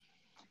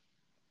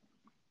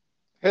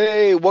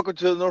Hey, welcome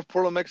to the North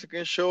Portland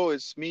Mexican Show.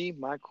 It's me,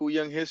 my cool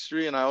young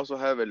history, and I also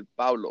have El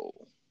Pablo.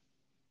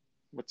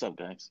 What's up,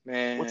 guys?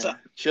 What's Man, up?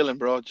 chilling,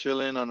 bro,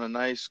 chilling on a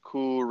nice,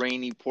 cool,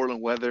 rainy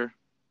Portland weather.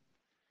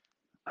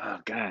 Oh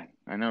God,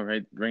 I know,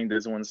 right? Rain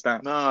doesn't want to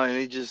stop. No, and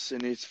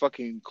it's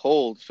fucking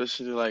cold,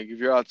 especially like if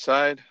you're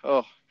outside.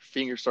 Oh,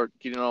 fingers start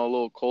getting all a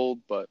little cold.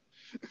 But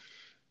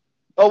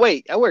oh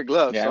wait, I wear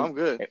gloves, so Yeah, I'm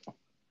good. eh,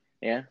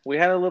 yeah. We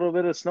had a little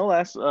bit of snow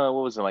last. What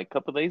was it, like a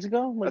couple days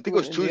ago? I Like think it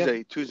was in the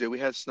Tuesday. Tuesday we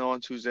had snow on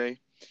Tuesday,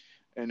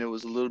 and it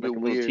was a little bit like a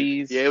little weird. Yeah,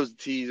 tease. it was a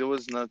tease. It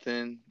was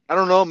nothing. I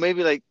don't know.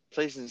 Maybe like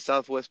places in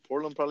Southwest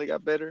Portland probably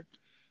got better,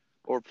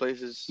 or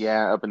places.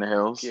 Yeah, up in the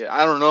hills. Yeah,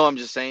 I don't know. I'm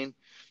just saying.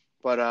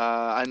 But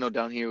I know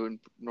down here in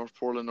North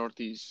Portland,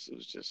 Northeast, it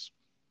was just,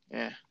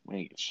 yeah, We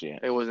ain't get shit.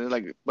 it wasn't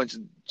like a bunch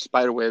of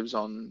spider webs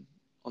on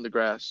the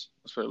grass.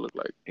 That's what it looked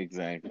like.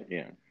 Exactly.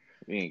 Yeah,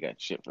 we ain't got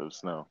shit for the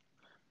snow.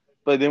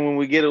 But then when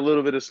we get a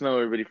little bit of snow,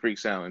 everybody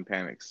freaks out and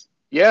panics.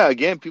 Yeah,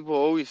 again, we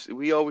always do.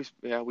 We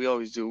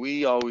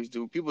always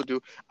do. People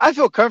do. I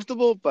feel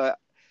comfortable, but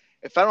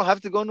if I don't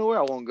have to go nowhere,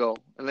 I won't go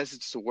unless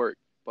it's to work.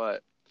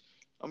 But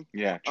I'm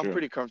Yeah, I'm true.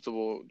 pretty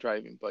comfortable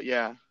driving. But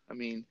yeah, I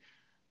mean,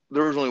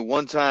 there was only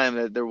one time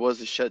that there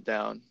was a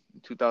shutdown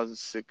in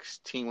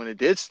 2016 when it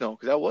did snow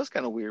because that was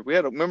kind of weird.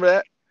 Remember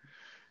that?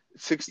 Yeah,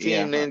 16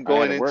 and I had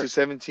going to into work.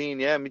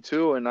 17. Yeah, me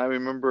too. And I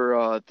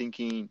remember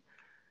thinking,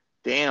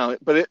 damn.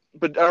 But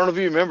I don't know if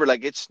you remember,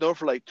 like it snowed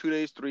for like 2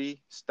 days,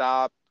 three,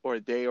 stopped, or a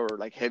day, or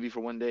like heavy for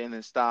one day and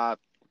then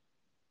stopped,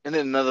 and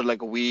then another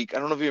like a week. I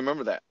don't know if you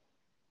remember that.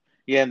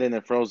 Yeah, and then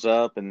it froze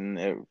up, and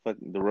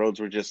the roads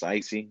were just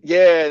icy.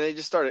 Yeah, and they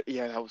just started.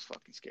 Yeah, that was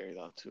fucking scary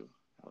though too.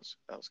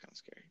 That was kind of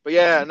scary. But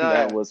yeah, no,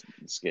 That yeah. was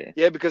scary.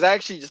 Yeah, because I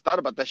actually just thought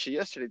about that shit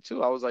yesterday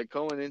too. I was like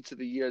going into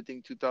the year, I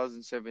think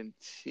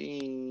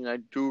 2017. I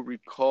do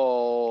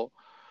recall.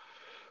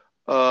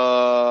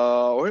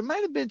 Or it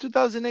might have been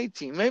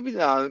 2018. Maybe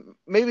not.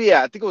 Maybe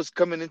yeah. I think it was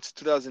coming into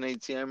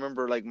 2018. I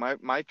remember like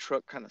my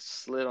truck kind of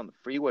slid on the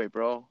freeway,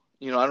 bro.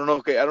 I don't know.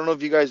 Okay, I don't know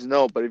if you guys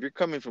know, but if you're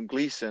coming from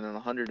Gleason and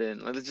 100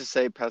 and let's just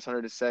say past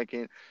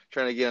 102nd,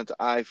 trying to get onto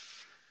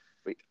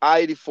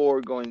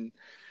I-84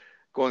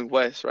 going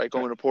west, right,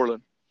 going to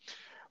Portland.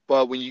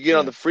 But when you get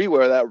on Yeah. the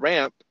freeway, that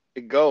ramp,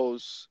 it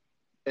goes,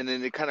 and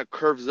then it kind of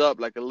curves up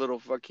like a little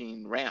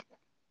fucking ramp.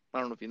 I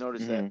don't know if you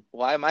noticed that. Hmm.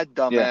 Why my Yeah.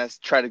 dumbass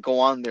try to go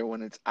on there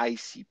when it's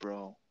icy,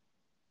 bro?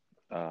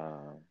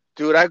 Uh,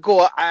 Dude,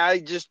 I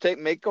just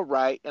make a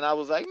right, and I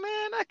was like,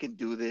 man, I can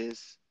do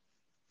this.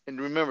 And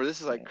remember,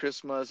 this is like yeah.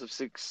 Christmas of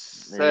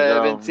six There you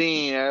go.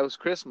 seventeen. It was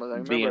Christmas. I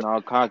remember. Being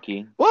all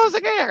cocky. Well, I was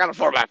like, hey, I got a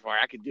 4x4.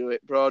 I could do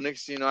it, bro.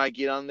 Next thing you know, I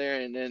get on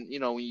there, and then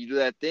when you do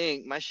that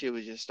thing, my shit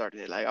was just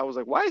started. Like I was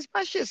like, why is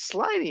my shit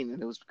sliding?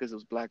 And it was because it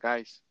was black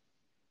ice.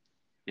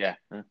 Yeah.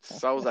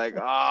 So I was like,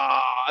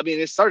 I mean,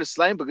 it started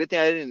sliding, but good thing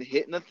I didn't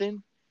hit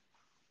nothing.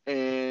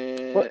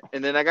 and What?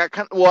 and then I got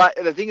kind of well.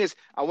 The thing is,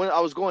 I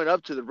was going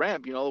up to the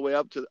ramp, all the way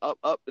up to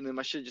up, and then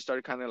my shit just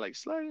started kind of like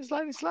sliding,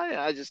 sliding, sliding.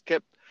 I just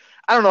kept,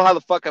 I don't know how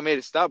the fuck I made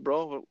it stop,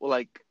 bro.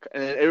 Like,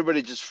 and then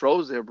everybody just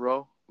froze there,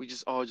 bro. We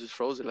just all just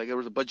froze it. Like there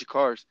was a bunch of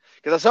cars,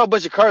 because I saw a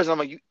bunch of cars, and I'm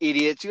like, you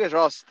idiots, you guys are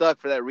all stuck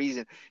for that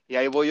reason. Y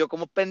ahí voy yo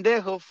como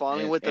pendejo,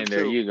 falling with them And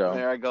there too. you And go.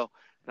 there I go.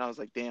 And I was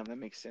like, damn, that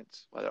makes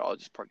sense. Why they're all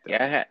just parked there.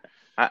 Yeah,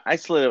 I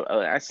slid.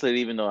 I slid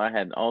even though I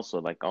had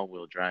also like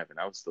all-wheel drive, and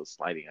I was still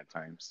sliding at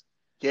times.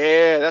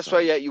 Yeah, that's why. So,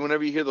 Yeah, you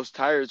whenever you hear those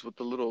tires with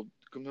the little,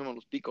 como se llaman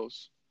los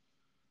picos.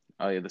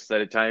 oh yeah, the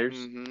studded tires.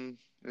 And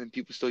then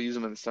people still use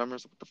them in the summer.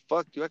 So what the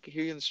fuck, dude? I can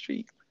hear you in the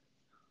street.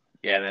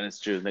 Yeah, that is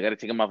true. They got to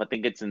take them off. I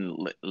think it's in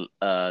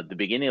the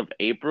beginning of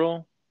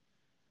April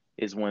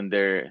is when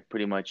they're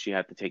pretty much you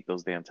have to take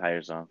those damn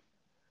tires off.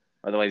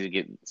 Otherwise, you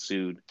get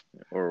sued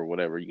or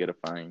whatever. You get a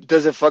fine.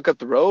 Does it fuck up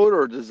the road,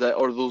 or does that,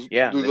 or those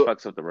Yeah, do they the?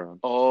 fucks up the road.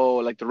 Oh,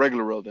 like the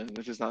regular road then,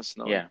 if it's not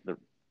snowing. Yeah,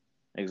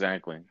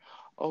 exactly.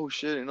 Oh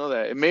shit, I didn't know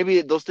that. And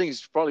maybe those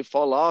things probably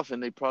fall off,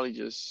 and they probably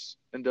just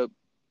end up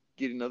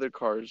getting other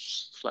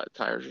cars flat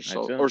tires or I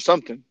so too. or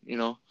something.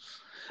 Yeah,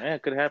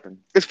 it could happen.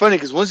 It's funny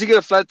because once you get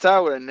a flat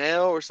tire with a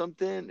nail or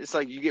something, it's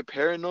like you get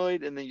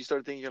paranoid, and then you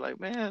start thinking, you're like,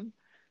 man,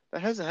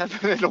 that hasn't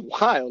happened in a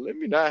while. Let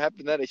me not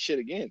happen that shit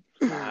again.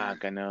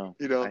 Fuck, I know.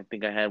 you know, I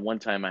think I had one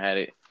time I had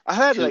it I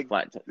had two like,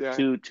 flat yeah,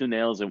 two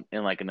nails in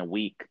like in a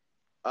week.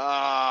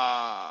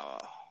 ah,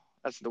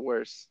 that's the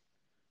worst.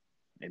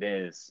 It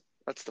is.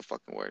 That's the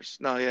fucking worst.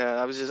 No, yeah,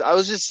 I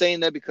was just saying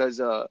that because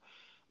of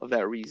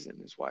that reason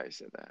is why I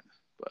said that.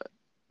 But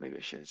maybe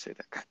I shouldn't say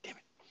that. God damn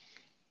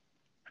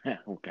it.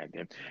 Oh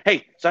goddamn.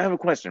 Hey, so I have a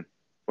question.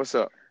 What's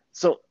up?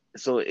 So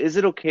is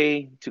it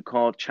okay to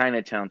call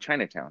Chinatown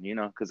Chinatown?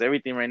 Because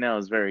everything right now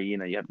is very, you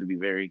have to be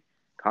very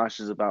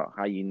cautious about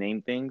how you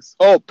name things.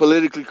 Oh,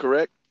 politically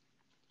correct.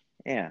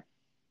 Yeah.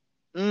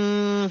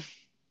 Mm,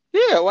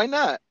 yeah, why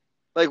not?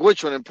 Like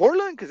which one in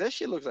Portland? Because that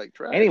shit looks like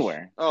trash.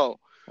 Anywhere. Oh,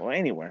 Well,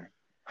 anywhere.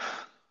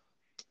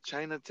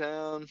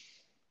 Chinatown.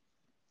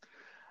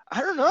 I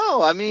don't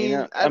know. I mean,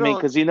 I I mean,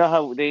 don't because you know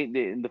how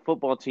the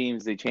football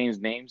teams they change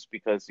names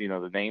because the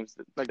names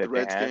like the that they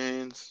had.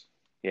 Redskins.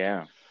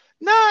 Yeah.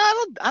 Nah,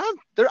 I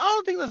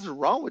don't think there's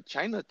wrong with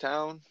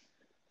Chinatown.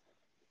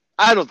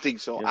 I don't think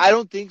so. Yeah. I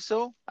don't think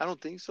so. I don't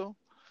think so.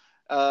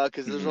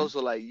 Because there's Hmm.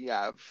 also like,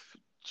 yeah,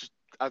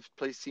 I've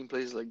seen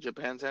places like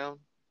Japantown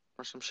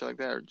or some shit like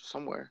that, or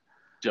somewhere.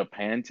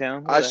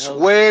 Japantown?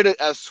 Where the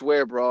hell? I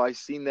swear, bro. I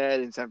seen that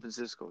in San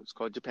Francisco. It's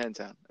called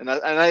Japantown, and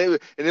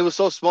it was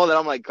so small that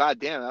I'm like, God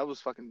damn, that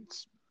was fucking.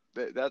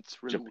 That's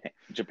really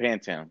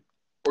Japantown.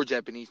 or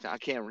Japanese town. I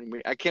can't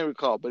remember. I can't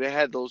recall, but it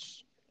had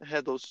those. It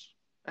had those.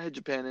 I had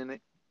Japan in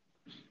it,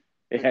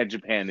 It had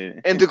Japan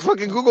in and it. the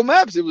fucking Google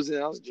Maps. It was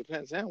in. I was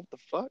Japantown. What the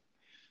fuck?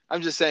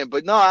 I'm just saying,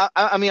 but no.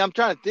 I mean, I'm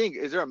trying to think.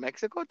 Is there a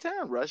Mexico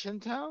town, Russian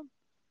town?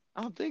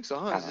 I don't think so,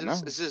 huh? I don't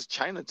know. It's just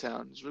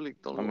Chinatown. It's really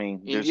the I only one.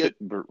 mean,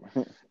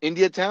 there's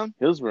India town,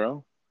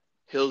 Hillsboro.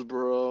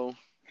 Hillsboro.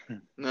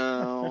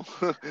 No,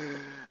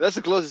 that's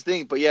the closest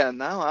thing. But yeah,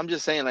 now I'm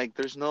just saying like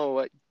there's no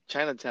like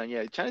Chinatown.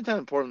 Yeah, Chinatown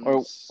in Portland Or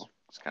is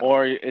it's kind of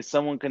or is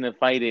someone gonna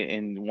fight it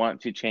and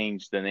want to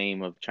change the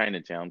name of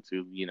Chinatown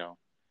to,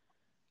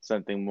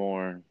 something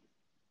more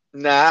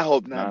nah. I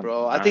hope not, non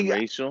bro. I think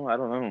non-racial? I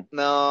don't know.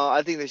 no.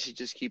 I think they should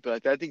just keep it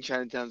like that. I think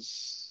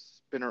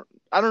Chinatown's been.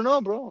 I don't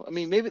know, bro. I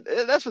mean, maybe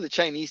that's for the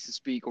Chinese to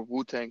speak or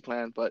Wu Tang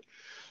Clan, but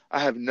I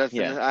have nothing.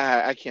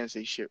 Yeah, I can't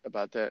say shit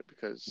about that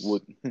because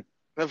would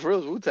no, for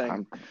real, Wu Tang.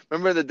 I'm.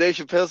 Remember the Dave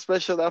Chappelle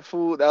special? That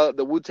fool,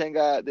 the Wu Tang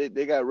guy, they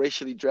got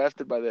racially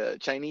drafted by the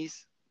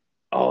Chinese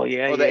Oh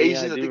yeah, or the yeah, yeah. I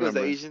Asians. I do think it was the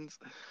remember. Asians.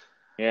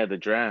 Yeah, the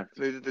draft.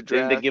 They did the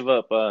Didn't they draft. give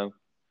up?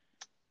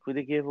 Who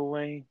they give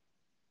away?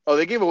 Oh,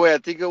 they gave away. I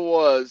think it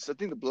was. I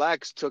think the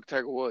blacks took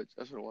Tiger Woods.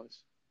 That's what it was.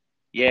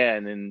 Yeah,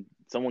 and then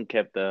someone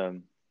kept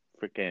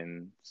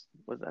freaking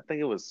was I think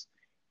it was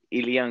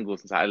Ilian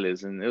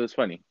Gonzalez, and it was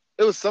funny.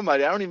 It was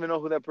somebody. I don't even know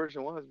who that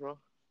person was, bro.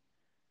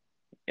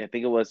 I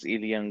think it was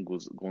Ilian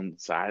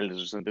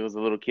Gonzalez or something. It was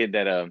a little kid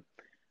that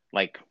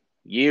like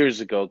years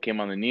ago came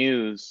on the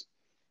news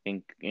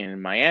in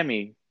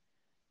Miami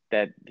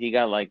that he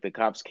got like the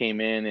cops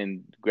came in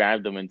and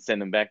grabbed him and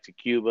sent him back to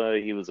Cuba.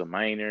 He was a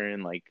minor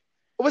and like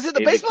Was it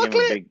the it baseball became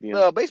a kid? big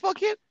deal. The baseball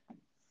kid?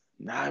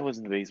 Nah, it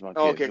wasn't a baseball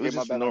Oh, kid. okay, It okay. was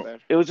My just a bad, my bad.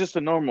 it was just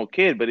a normal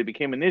kid, but it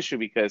became an issue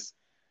because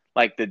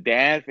like the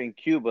dad in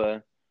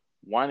Cuba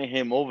wanted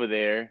him over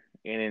there,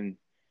 and then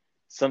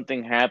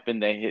something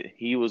happened that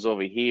he was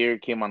over here,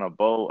 came on a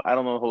boat. I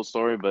don't know the whole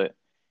story, but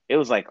it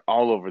was like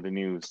all over the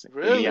news.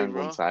 Really, Elian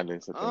bro?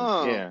 Gonzalez, I think.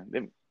 Oh. Yeah,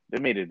 they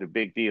made it a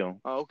big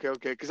deal. Oh, okay,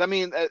 okay. Because I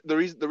mean, the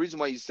reason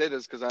why you say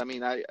this, because I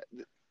mean,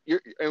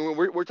 you're and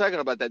we're talking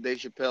about that Dave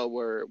Chappelle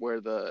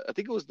where the I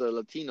think it was the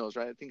Latinos,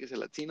 right? I think it's the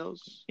Latinos.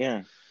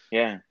 Yeah,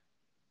 yeah.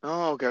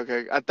 Oh, okay,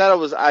 okay. I thought it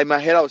was. In my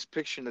head, I was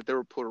picturing that they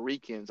were Puerto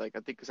Ricans. Like I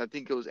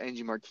think it was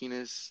Angie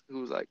Martinez who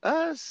was like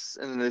us,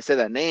 and then they said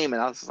that name,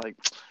 and I was like,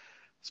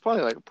 it's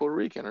probably like a Puerto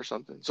Rican or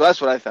something. So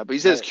that's what I thought. But he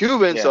says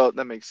Cuban, Yeah, so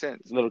that makes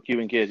sense. little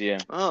Cuban kid. Yeah.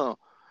 Oh,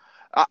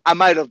 I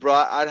might have, bro.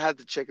 I'd have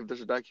to check if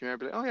there's a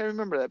documentary. But oh yeah, I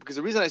remember that because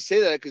the reason I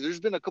say that because there's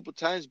been a couple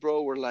times,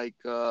 bro, where like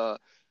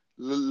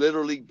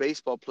little league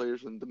baseball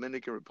players from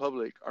Dominican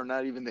Republic are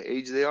not even the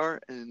age they are,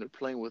 and they're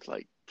playing with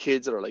like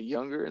kids that are like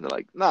younger, and they're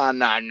like, nah,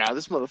 nah, nah,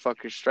 this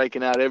motherfucker's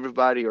striking out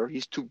everybody, or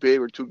he's too big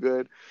or too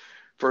good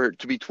for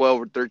to be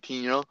 12 or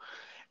 13, you know.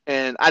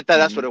 And I thought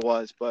that's what Hmm. it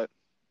was, but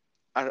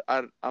I'm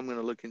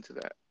gonna look into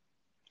that.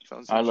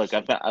 Sounds I look. I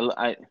interesting.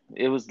 found.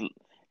 It was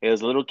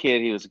a little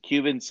kid. He was a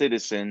Cuban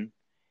citizen,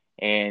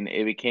 and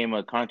it became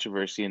a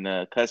controversy in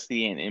the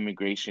custody and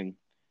immigration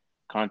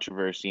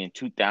controversy in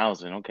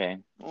 2000. Okay.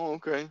 Oh,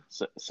 okay.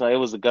 So it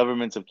was the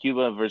governments of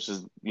Cuba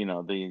versus,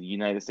 the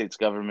United States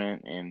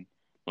government and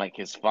like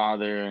his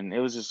father, and it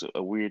was just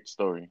a weird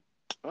story.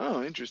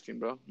 Oh, interesting,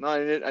 bro. No,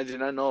 I did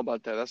not know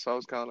about that. That's why I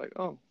was kind of like,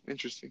 oh,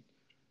 interesting.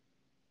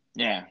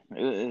 Yeah,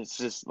 it's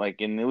just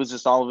like, and it was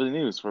just all over the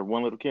news for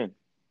one little kid.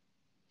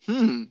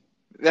 Hmm.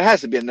 There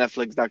has to be a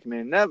Netflix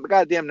documentary.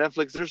 Goddamn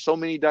Netflix. There's so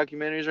many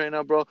documentaries right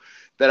now, bro,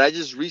 that I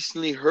just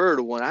recently heard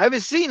of one. I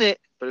haven't seen it,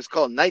 but it's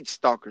called Night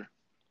Stalker.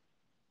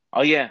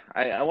 Oh yeah,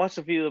 I watched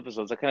a few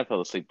episodes. I kind of fell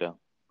asleep though.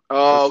 It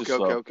was Oh, too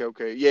okay, okay, slow. okay,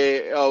 okay.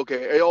 Yeah, yeah,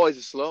 okay. It always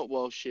is slow.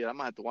 Well, shit, I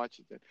might have to watch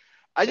it then.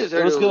 I It, just it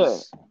heard it was good.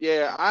 was.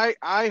 Yeah,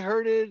 I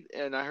heard it,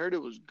 and I heard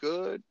it was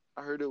good.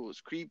 I heard it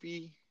was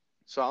creepy.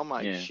 So I'm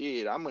like, Yeah,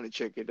 shit, I'm gonna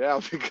check it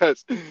out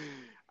because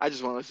I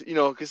just want to,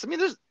 because I mean,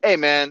 hey,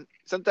 man,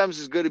 sometimes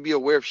it's good to be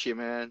aware of shit,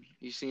 man.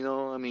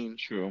 I mean,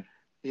 true.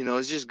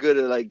 it's just good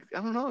to like,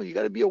 I don't know, you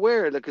got to be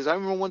aware. Because I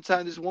remember one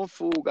time this one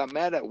fool got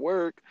mad at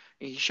work,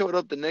 and he showed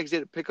up the next day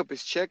to pick up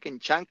his check in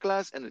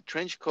chanclas and a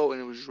trench coat,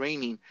 and it was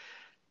raining.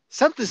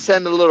 Something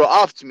sounded a little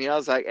off to me. I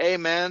was like, hey,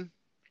 man,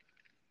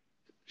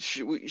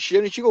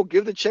 shouldn't you go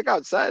give the check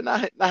outside and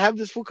not have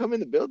this fool come in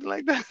the building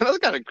like that? That's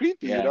kind of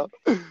creepy, you Yeah, know?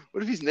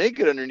 What if he's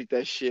naked underneath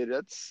that shit?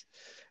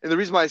 And the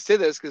reason why I say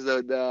that is because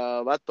the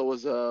vato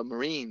was a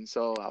Marine.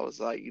 So I was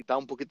like, está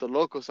un poquito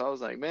loco. So I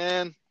was like,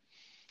 man,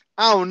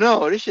 I don't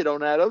know. This shit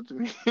don't add up to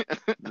me.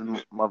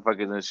 the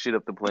motherfucker gonna shit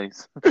up the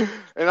place.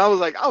 And I was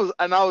like,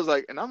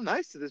 and I'm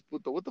nice to this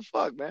puto. What the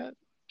fuck, man?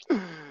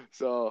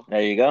 So,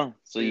 There you go.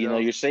 So you know,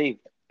 you're safe.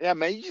 yeah,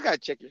 man, you just gotta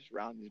check your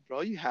surroundings, bro.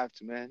 You have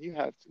to, man. You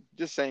have to.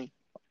 Just saying.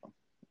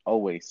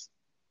 Always.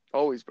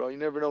 Always, bro. You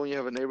never know when you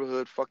have a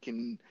neighborhood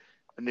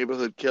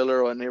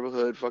killer or a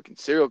neighborhood fucking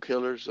serial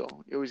killer. So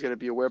you always gotta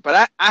be aware.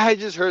 But I had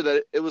just heard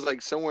that it was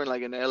like somewhere in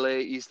like in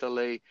L.A., East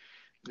L.A.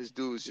 This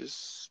dude was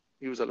just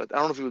he was I don't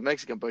know if he was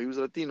Mexican, but he was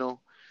a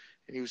Latino,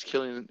 and he was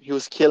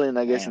killing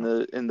I guess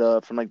Damn. in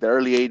the from like the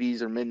early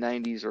 '80s or mid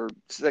 '90s or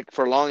it's like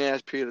for a long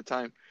ass period of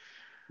time.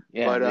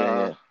 Yeah, But yeah,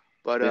 yeah.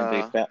 but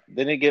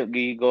Didn't it get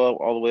you go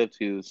all the way up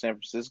to San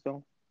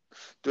Francisco?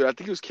 dude, I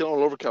think he was killing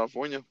all over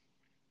California.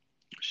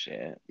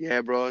 Shit.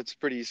 Yeah, bro, it's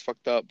pretty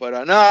fucked up. But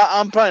no,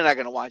 I'm probably not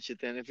gonna watch it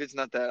then. If it's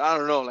not that, I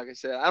don't know. Like I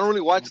said, I don't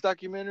really watch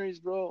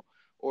documentaries, bro.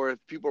 Or if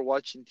people are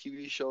watching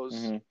TV shows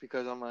Hmm.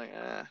 because I'm like,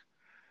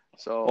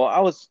 So, Well,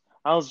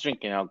 I was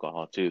drinking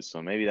alcohol too,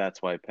 so maybe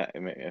that's why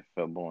it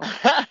felt boring.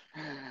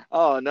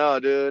 oh no,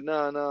 dude,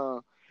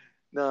 no,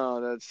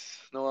 that's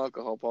no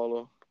alcohol,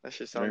 Paulo. I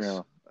don't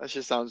know. That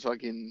shit sounds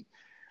fucking.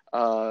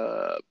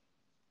 Uh,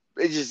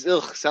 it just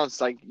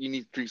sounds like you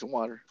need to drink some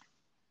water.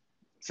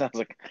 Sounds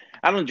like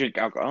I don't drink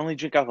alcohol. I only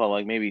drink alcohol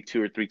like maybe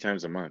 2 or 3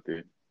 times a month,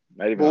 dude.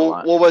 Not even a Well,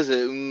 lot. what was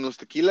it? Unos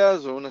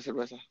tequilas o una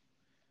cerveza?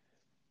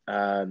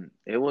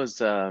 It was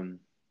some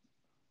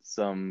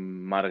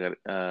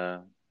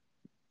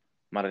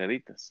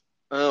margaritas.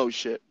 Oh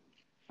shit.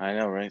 I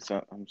know, right?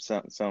 So I'm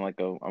sound like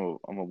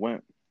I'm a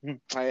wimp. Hmm.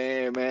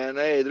 Hey man,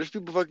 hey, there's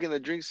people fucking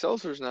that drink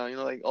seltzers now. You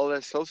know, like all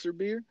that seltzer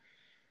beer.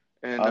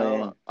 And Oh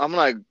yeah, I'm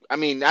like, I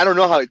mean, I don't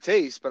know how it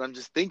tastes, but I'm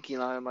just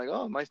thinking, I'm like,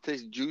 oh, it might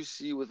taste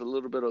juicy with a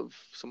little bit of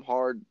some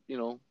hard,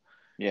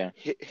 yeah.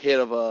 hit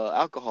of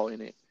alcohol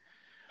in it.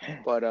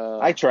 But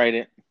I tried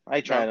it.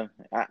 I tried no,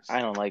 them.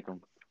 I don't like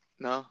them.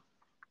 no,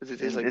 does it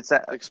taste It's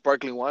that. like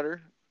sparkling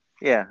water?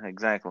 Yeah,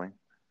 exactly.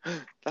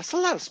 That's a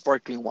lot of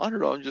sparkling water,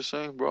 though. I'm just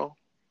saying, bro.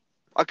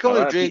 I can A only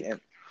lot of drink. people,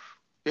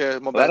 Yeah,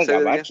 my a lot bad. of Say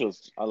that again.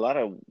 gabachos, a lot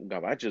of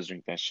gabachos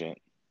drink that shit.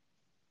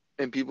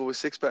 And people with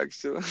six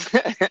packs too.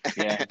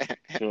 Yeah,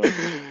 true.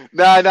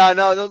 No.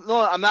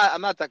 I'm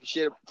not talking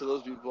shit to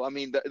those people. I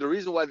mean, the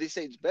reason why they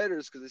say it's better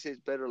is because they say it's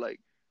better, like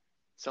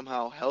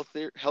somehow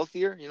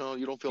healthier. You know,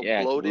 you don't feel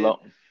Yeah, bloated.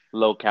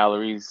 low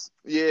calories.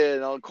 Yeah,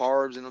 and all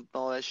carbs and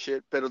all that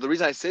shit. But the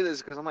reason I say this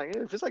is because I'm like,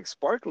 if it's like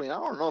sparkling, I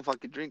don't know if I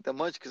could drink that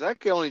much because I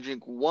can only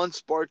drink one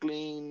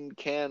sparkling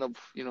can of,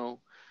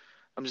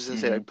 I'm just gonna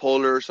say Hmm. like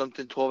Polar or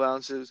something, 12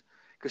 ounces.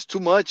 Because too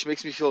much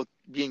makes me feel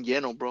bien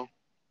lleno, bro.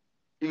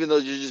 Even though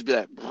you just be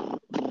like,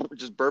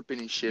 just burping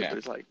and shit, Yeah. but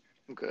it's like,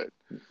 I'm good.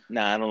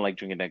 Nah, I don't like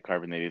drinking that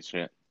carbonated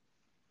shit.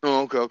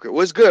 Oh, okay, okay.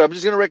 Well, it's good. I'm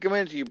just gonna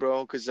recommend it to you,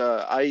 bro, because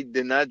I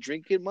did not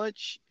drink it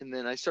much, and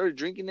then I started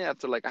drinking it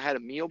after like I had a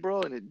meal,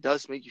 bro, and it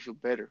does make you feel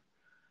better.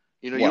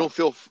 You know, you What? don't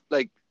feel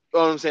like,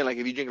 oh, I'm saying like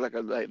if you drink like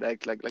a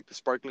like the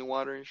sparkling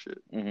water and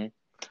shit. Hmm.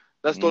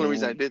 That's the only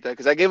reason I Mm, did that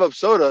because I gave up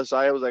soda, so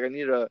I was like, I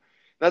need a.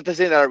 Not to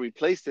say that I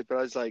replaced it, but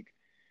I was like,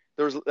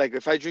 there was like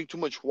if I drink too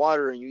much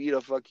water and you eat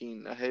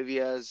a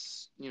heavy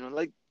ass,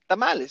 like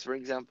tamales, for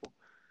example.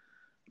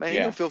 Man,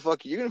 yeah.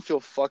 you're gonna feel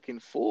fucking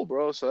full,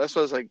 bro. So that's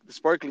why I was like, the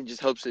sparkling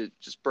just helps it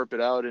just burp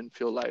it out and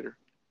feel lighter.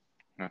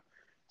 Huh.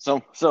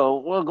 So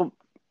we'll go.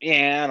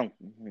 Yeah,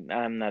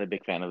 I'm not a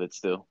big fan of it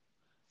still.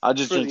 I'll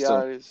It's just for drink the some.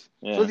 audience.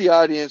 For Yeah, the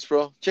audience,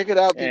 bro. Check it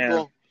out, yeah.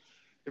 people.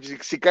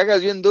 If si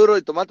cagas bien duro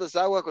y tomatas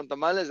agua con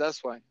tamales, that's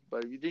fine.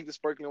 But if you drink the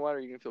sparkling water,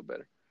 you're gonna feel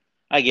better.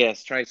 I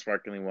guess try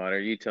sparkling water.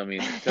 You tell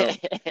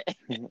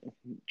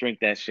drink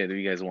that shit if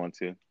you guys want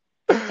to.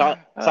 So uh,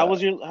 how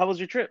was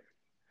your trip?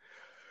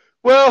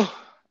 well,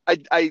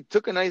 I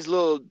took a nice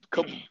little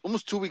couple,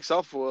 almost 2 weeks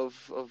off of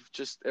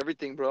just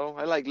everything, bro.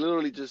 I like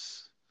literally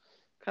just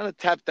kind of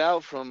tapped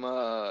out from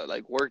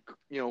like work,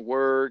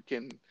 work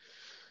and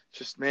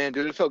just man,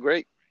 dude, it felt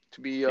great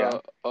to be Yeah.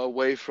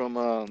 away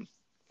from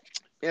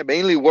yeah,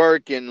 mainly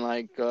work and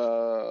like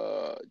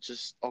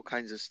just all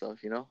kinds of stuff.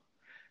 I Yeah.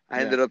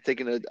 ended up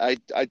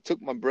I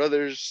took my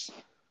brothers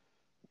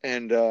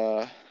and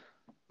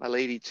my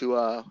lady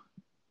to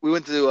we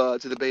went to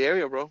the Bay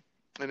Area, bro.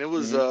 And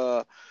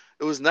Hmm.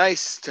 it was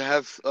nice to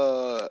have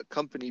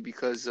company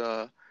because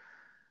I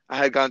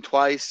had gone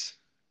twice,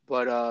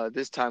 but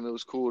this time it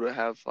was cool to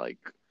have like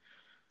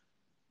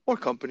more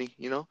company.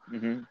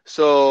 Hmm.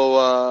 So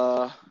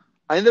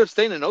I ended up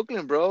staying in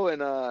Oakland, bro,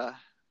 and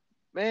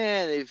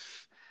man,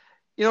 if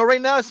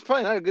right now it's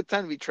probably not a good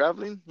time to be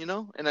traveling.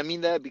 And I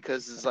mean that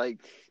because it's like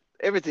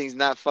everything's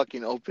not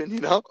fucking open.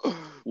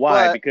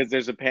 Why? But Because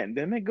there's a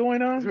pandemic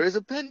going on? there is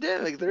a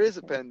pandemic. There is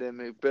a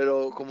pandemic.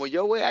 Pero como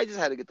yo, way, I just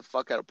had to get the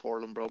fuck out of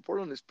Portland, bro.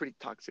 Portland is pretty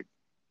toxic.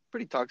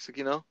 Pretty toxic.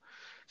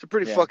 It's a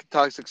pretty Yeah. fucking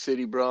toxic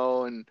city,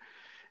 bro.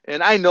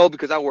 And I know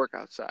because I work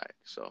outside,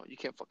 so you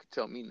can't fucking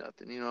tell me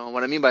nothing.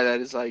 What I mean by that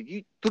is like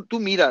tú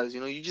miras,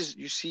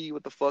 you see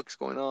what the fuck's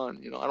going on.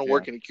 I don't Yeah.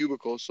 work in a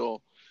cubicle,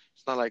 so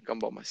it's not like I'm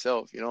by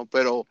myself.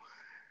 But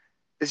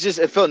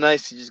it felt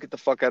nice to just get the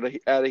fuck out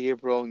of here,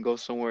 bro, and go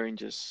somewhere and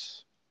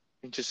just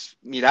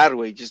mirar,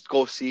 way, just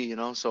go see.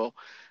 So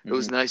it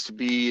was Hmm. nice to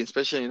be,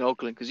 especially in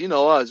Oakland, because you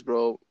know us,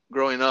 bro.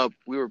 Growing up,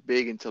 we were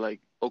big into like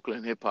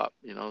Oakland hip hop.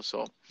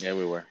 So Yeah,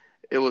 we were.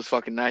 it was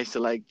fucking nice to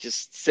like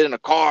just sit in a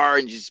car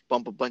and just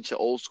bump a bunch of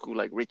old school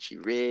like Richie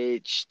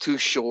Rich, Too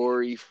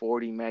Short,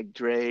 40 Mac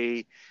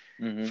Dre,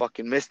 Hmm.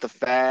 fucking Mr.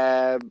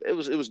 Fab. It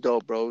was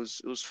dope, bro.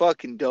 It was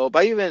fucking dope.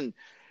 I even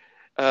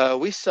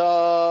we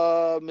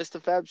saw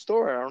Mr. Fab's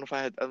store. I don't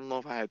know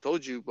if I had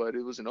told you, but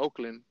it was in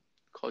Oakland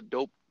called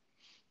Dope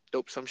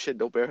some shit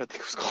Dope Air I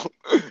think it was called.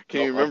 Can't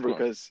No, even remember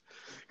because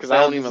what I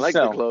else don't does even he like the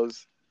sell?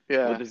 clothes. What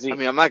Yeah, does I he?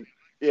 mean I'm not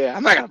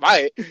gonna buy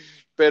it, He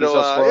pero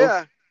sells clothes.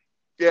 yeah.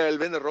 Yeah, el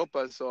vende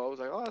ropa. So I was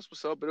like, oh, that's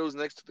what's up. But it was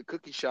next to the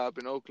cookie shop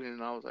in Oakland,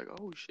 and I was like,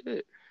 oh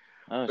shit.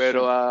 Oh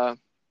Pero shit.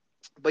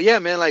 but yeah,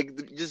 man,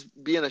 like just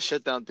being a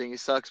shutdown thing, it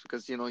sucks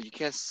because you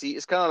can't see.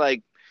 It's kind of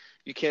like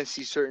you can't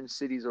see certain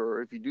cities,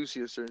 or if you do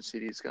see a certain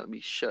city, it's gonna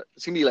be shut.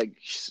 It's gonna be like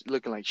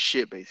looking like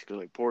shit, basically,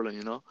 like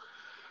Portland.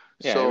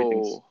 Yeah,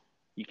 everything's. So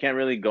You can't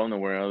really go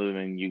nowhere other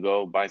than you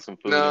go buy some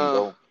food and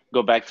no,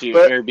 go back to your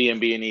but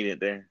Airbnb and eat it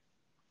there.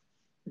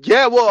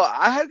 yeah, well,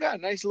 I had got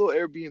a nice little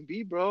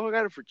Airbnb, bro. I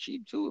got it for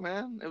cheap too,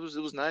 man. It was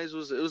nice. It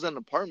was an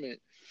apartment,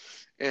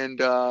 and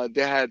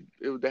they had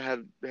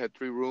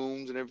 3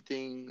 rooms and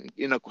everything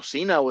in a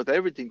cocina with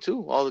everything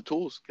too, all the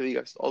tools. Que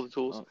digas, all the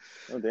tools.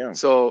 Oh, oh damn.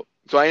 So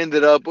I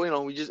ended up,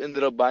 we just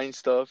ended up buying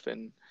stuff,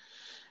 and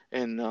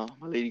my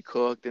lady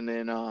cooked, and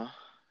then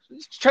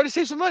just try to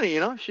save some money,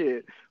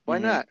 shit, why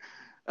Hmm. not?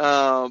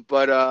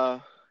 But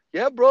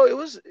yeah, bro, it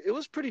was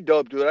pretty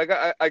dope, dude.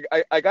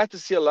 I got to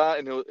see a lot,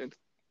 and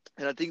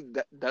I think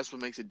that's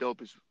what makes it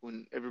dope is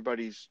when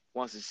everybody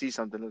wants to see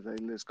something. It's like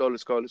let's go,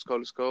 let's go, let's go,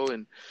 let's go,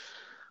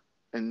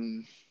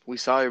 and we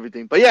saw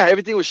everything. But yeah,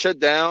 everything was shut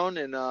down,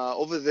 and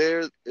over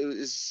there it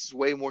is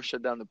way more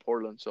shut down than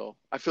Portland. So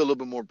I feel a little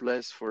bit more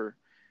blessed for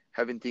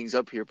having things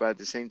up here. But at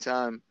the same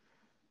time,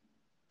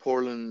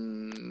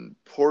 Portland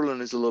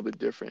is a little bit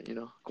different.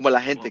 Como la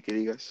gente Well, que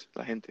digas,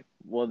 la gente.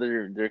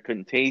 their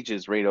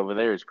contagious rate over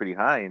there is pretty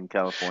high in It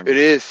California.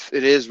 is,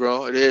 it is,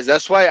 bro. It is.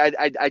 That's why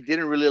I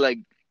didn't really like.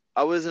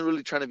 I wasn't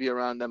really trying to be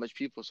around that much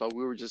people, so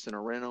we were just in a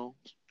rental,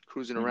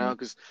 cruising Hmm. around.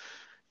 Because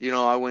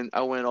I went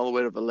all the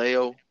way to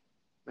Vallejo.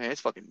 Man,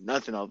 it's fucking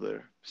nothing out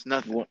there. It's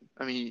nothing. What?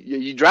 I mean,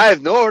 you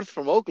drive north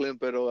from Oakland,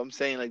 but I'm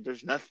saying like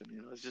there's nothing.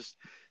 It's just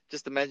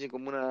imagine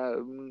como I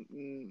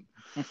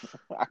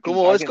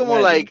es can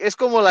como like imagine. es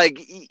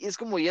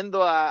como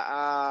yendo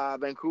a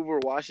Vancouver,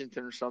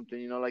 Washington or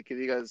something. Like que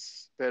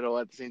digas, pero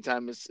at the same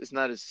time it's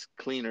not as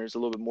cleaner. It's a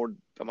little bit more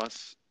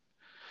más.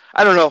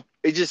 I don't know.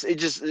 It just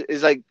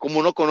is like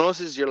como no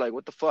conoces. You're like,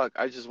 what the fuck?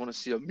 I just want to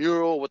see a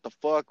mural. What the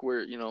fuck?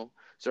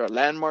 Is there a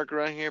landmark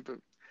around here? But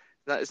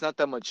it's not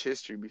that much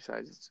history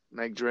besides it's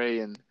Mac Dre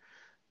and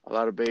a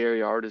lot of Bay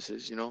Area artists,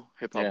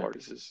 hip hop Yeah.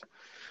 artists.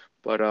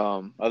 But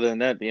Other than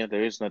that, yeah,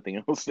 there is nothing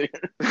else there.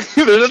 there's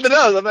nothing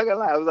else. I'm not gonna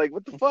lie. I was like,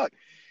 what the fuck?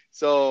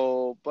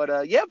 So,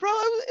 but yeah, bro,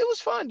 it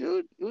was fun,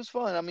 dude. It was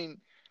fun. I mean,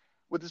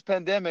 with this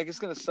pandemic, it's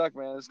gonna suck,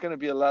 man. It's gonna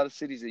be a lot of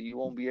cities that you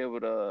won't be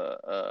able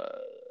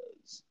to,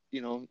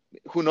 you know,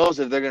 who knows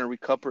if they're gonna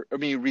recover. I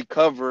mean,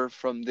 recover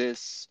from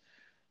this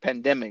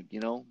pandemic,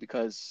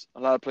 because a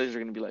lot of places are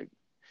gonna be like,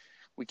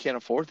 we can't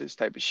afford this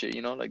type of shit,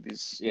 like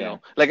these, Yeah,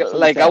 like that's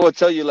like I understandable. would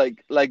tell you,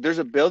 like there's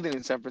a building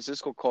in San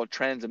Francisco called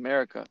Trans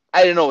America.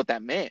 I didn't know what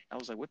that meant. I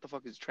was like, what the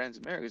fuck is Trans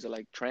America? Is it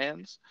like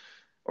trans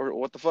or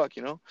what the fuck?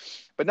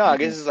 But no, I Hmm.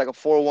 guess it's like a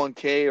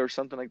 401k or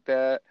something like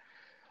that,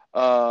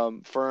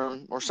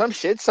 firm or some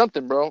shit,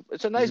 something, bro.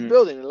 It's a nice Hmm.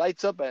 building. It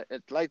lights up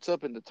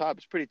in the top.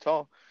 It's pretty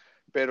tall.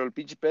 Pero el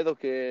pinche pedo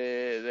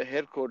que the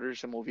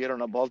headquarters se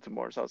movieron a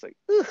Baltimore. So I was like,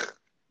 ugh.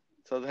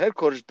 So the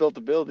headquarters built the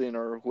building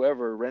or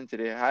whoever rented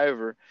it,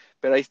 however.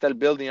 But ahí está el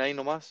building ahí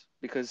nomás.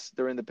 Because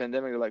during the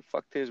pandemic, they're like,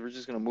 fuck this, we're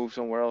just going to move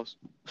somewhere else.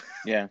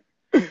 Yeah.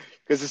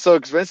 Because it's so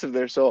expensive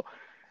there. So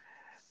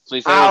So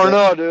you said it I was don't a.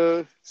 know,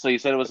 dude. So you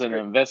said it was That's an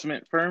great.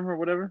 investment firm or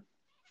whatever.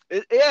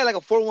 Yeah, like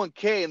a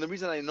 401k. And the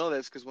reason I know that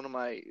is because one of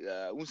my,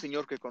 un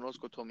señor que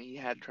conozco told me he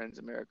had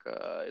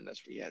Transamerica and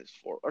that's where he had his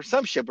four, or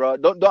some shit, bro.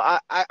 Don't,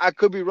 I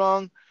could be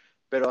wrong,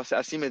 pero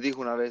así me dijo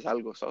una vez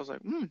algo. So I was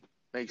like,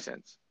 makes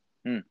sense.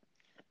 Hmm.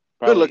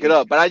 Could look it Probably.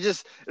 up, but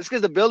it's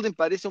because the building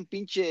parece un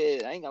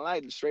pinche, I ain't gonna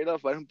lie, straight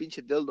up, parece un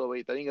pinche dildo,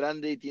 güey. Está bien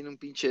grande y tiene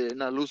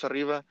una luz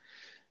arriba,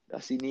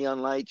 así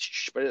neon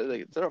lights.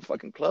 Like, is there a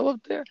fucking club up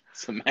there?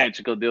 It's a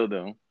magical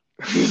dildo.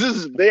 This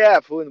is big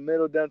ass fool in the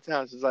middle of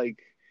downtown. So it's like,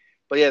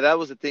 but yeah, that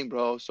was the thing,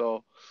 bro.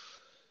 So,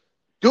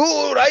 dude,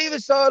 I even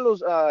saw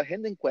los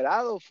gente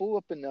encuerado fool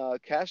up in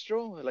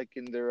Castro, like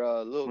in their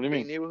little What do you gay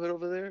mean? neighborhood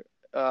over there.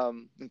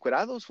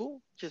 Encuerados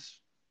fool,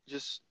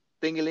 just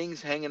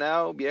thingalings hanging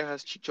out,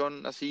 viejas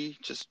chichón así,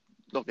 just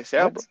lo que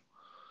sea, bro. What?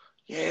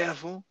 Yeah,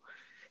 fool.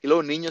 Y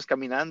luego niños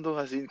caminando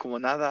así como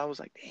nada. I was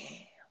like,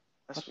 damn,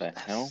 What the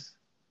hell?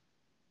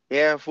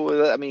 yeah,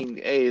 fool. I mean,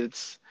 hey,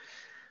 it's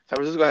San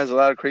Francisco has a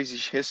lot of crazy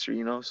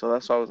history. So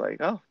that's why I was like,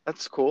 oh,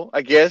 that's cool.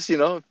 I guess,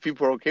 if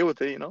people are okay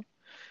with it.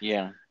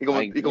 Yeah. Y como,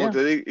 I y como yeah.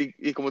 te,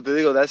 y como te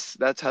digo,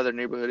 that's how their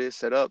neighborhood is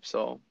set up.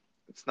 So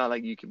it's not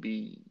like you can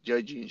be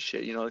judgy and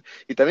shit.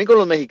 Y también con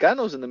los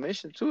mexicanos in the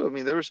mission too. I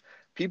mean, there was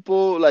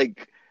people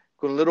like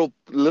con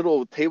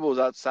little tables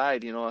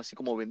outside, así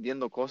como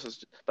vendiendo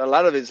cosas. But a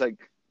lot of it's like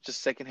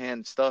just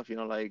secondhand stuff,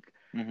 like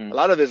Hmm. A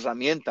lot of it's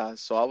herramientas.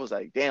 So I was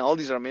like, damn, all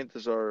these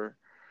herramientas are.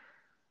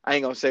 I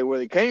ain't gonna say where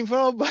they came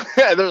from, but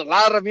there's a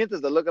lot of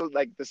herramientas that look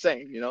like the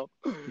same,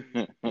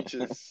 which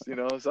is,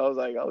 So I was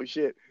like, oh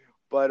shit.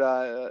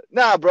 But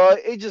nah, bro,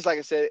 it just like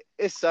I said,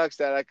 it sucks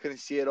that I couldn't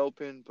see it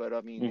open. But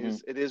I mean, Hmm.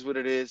 it is what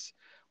it is.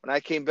 When I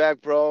came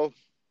back, bro,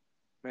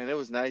 man, it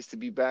was nice to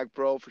be back,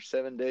 bro, for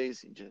 7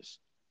 days and just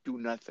do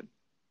nothing.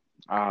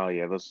 Oh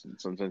yeah, those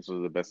sometimes those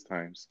are the best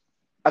times.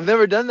 I've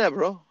never done that,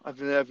 bro. I've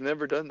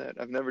never done that.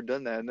 I've never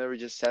done that. I've never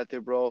just sat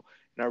there, bro.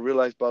 And I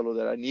realized, Pablo,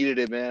 that I needed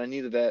it, man. I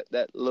needed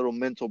that little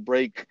mental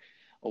break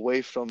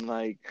away from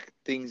like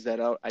things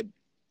that I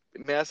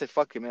man. I said,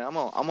 fuck it, man. I'm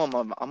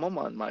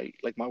on my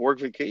like my work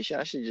vacation.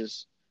 I should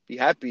just be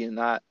happy and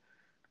not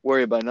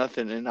worry about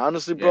nothing. And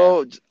honestly, Yeah.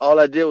 bro, all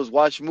I did was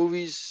watch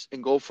movies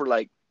and go for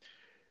like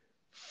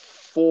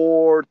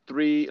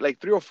three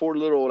or four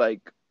little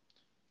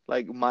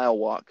like mile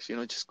walks.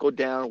 Just go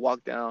down,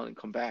 walk down, and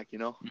come back.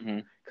 Hmm.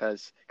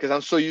 Cause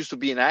I'm so used to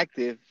being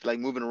active, like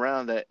moving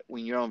around, that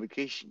when you're on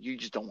vacation, you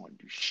just don't want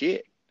to do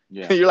shit.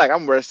 Yeah. You're like,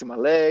 I'm resting my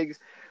legs,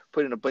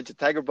 putting a bunch of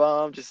Tiger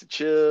Balm just to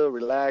chill,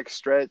 relax,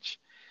 stretch,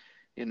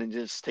 and then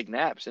just take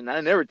naps. And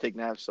I never take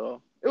naps,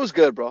 so it was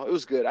good, bro. It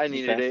was good. I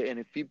needed Okay. it, and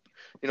if people,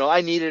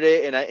 I needed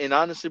it, and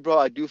honestly, bro,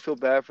 I do feel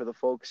bad for the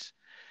folks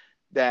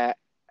that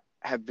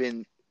have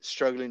been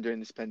struggling during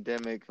this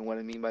pandemic. And what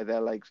I mean by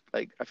that, like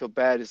I feel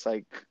bad. It's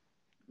like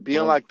being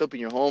Well, locked up in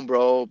your home,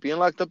 bro. Being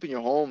locked up in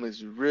your home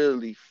is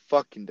really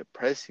fucking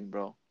depressing,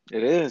 bro.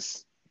 it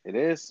is. It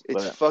is.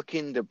 It's But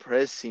fucking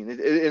depressing. And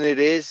it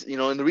is,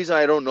 and the reason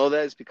I don't know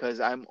that is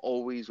because I'm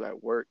always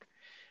at work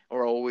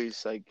or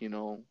always like,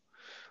 I'm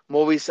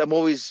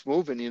always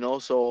moving,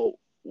 So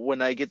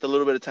when I get the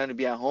little bit of time to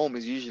be at home,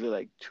 it's usually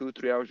like 2,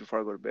 3 hours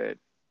before I go to bed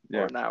or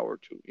yeah. an hour or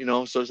two.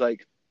 So it's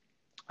like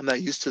I'm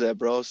not used to that,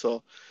 bro.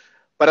 So,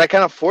 but I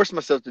kind of forced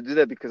myself to do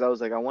that because I was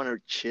like, I want to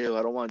chill.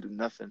 I don't want to do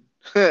nothing.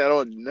 I don't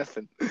want to do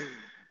nothing.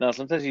 No,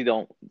 sometimes you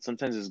don't.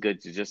 Sometimes it's good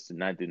to just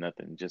not do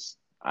nothing. Just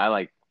I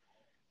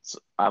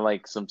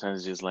like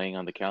sometimes just laying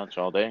on the couch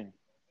all day.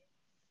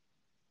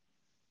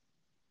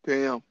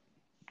 Damn.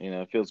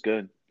 It feels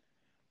good.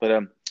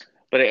 But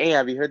hey,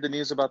 have you heard the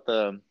news about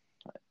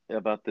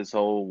this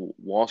whole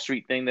Wall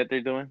Street thing that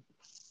they're doing?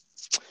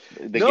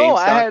 The No,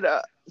 I GameStop?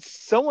 had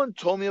someone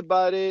told me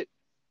about it.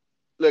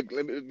 Look,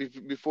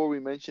 before we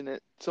mention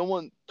it,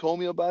 someone told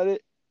me about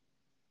it,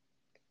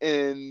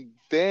 and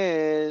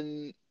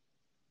then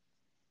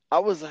I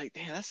was like,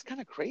 "Damn, that's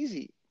kind of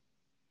crazy."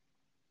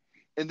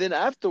 And then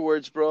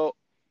afterwards, bro,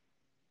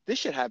 this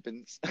shit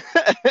happens.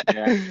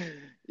 Yeah.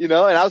 And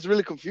I was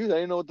really confused. I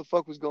didn't know what the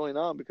fuck was going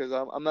on because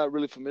I'm not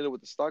really familiar with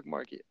the stock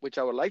market, which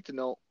I would like to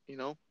know.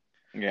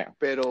 Yeah.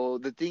 Pero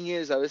the thing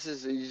is,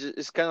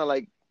 it's kind of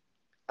like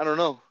I don't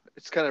know.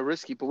 It's kind of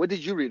risky. But what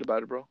did you read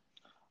about it, bro?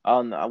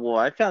 No, well,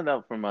 I found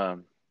out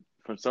from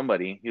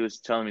somebody. He was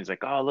telling me, he's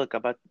like, "Oh, look, I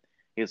bought."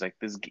 He was like,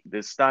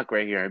 "This stock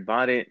right here, I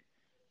bought it.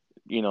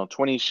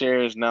 20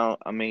 shares. Now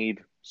I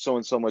made so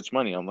and so much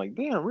money." I'm like,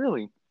 "Damn,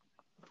 really?"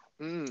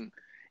 Mm. And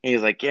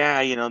he's like, "Yeah,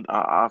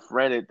 off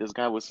Reddit, this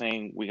guy was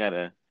saying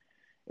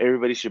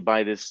everybody should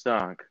buy this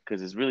stock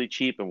because it's really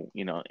cheap, and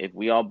if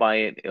we all buy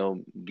it, it'll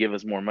give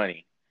us more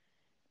money."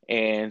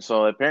 And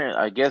so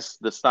apparently, I guess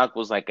the stock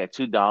was like at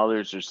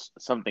 $2 or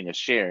something a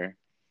share,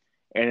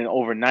 and then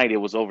overnight it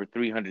was over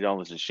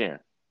 $300 a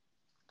share.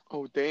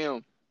 Oh,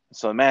 damn.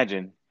 So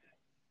imagine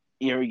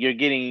you're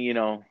getting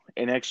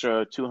an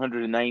extra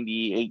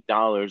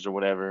 $298 or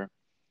whatever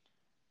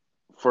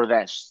for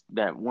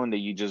that one that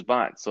you just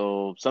bought.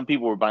 So some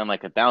people were buying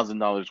like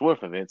 $1,000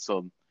 worth of it.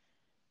 So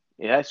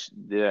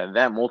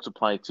that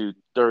multiplied to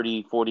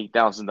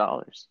 40,000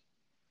 dollars.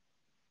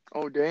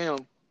 Oh, damn.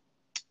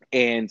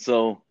 And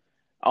so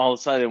all of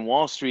a sudden,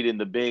 Wall Street and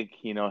the big,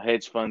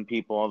 hedge fund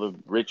people, all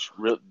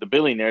the the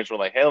billionaires were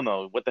like, "Hell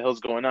no! What the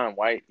hell's going on?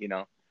 Why,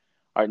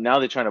 are now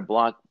they're trying to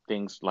block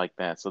things like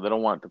that, so they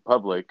don't want the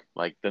public,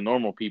 like the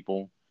normal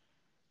people,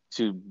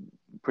 to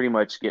pretty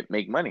much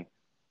make money."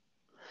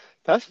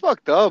 That's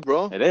fucked up,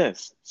 bro. It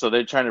is. So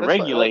they're trying to That's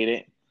fucked up. regulate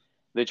it.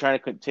 They're trying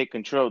to take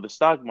control of the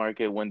stock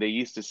market when they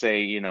used to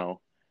say,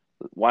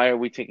 why are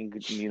we taking,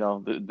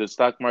 the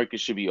stock market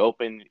should be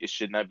open, it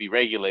should not be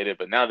regulated,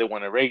 but now they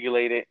want to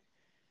regulate it.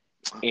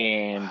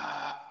 And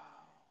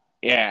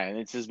yeah, and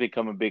it's just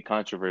become a big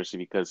controversy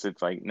because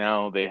it's like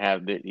now they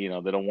have they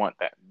don't want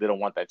that. They don't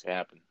want that to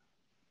happen.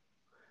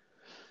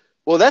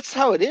 Well, that's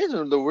how it is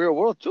in the real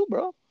world too,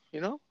 bro.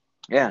 You know,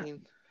 I Yeah,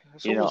 mean,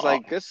 it's you know, almost all,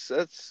 like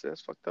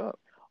that's fucked up.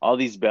 all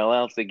these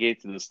bailouts they gave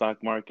to the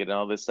stock market and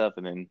all this stuff,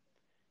 and then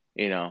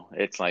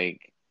it's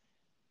like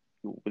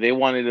they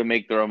wanted to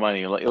make their own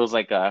money. It was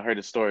like I heard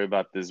a story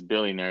about this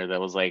billionaire that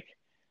was like,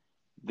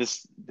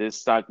 this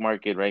stock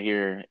market right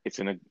here, it's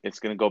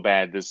gonna go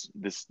bad.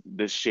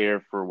 This share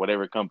for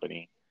whatever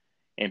company,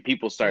 and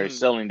people started Mm.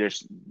 selling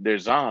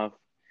theirs off,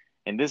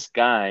 and this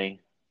guy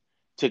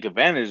took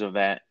advantage of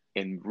that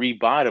and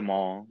rebought them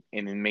all,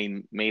 and then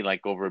made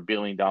like over $1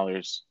 billion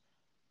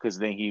because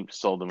then he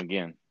sold them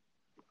again.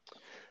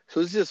 So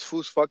it's just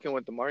who's fucking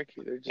with the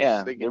market.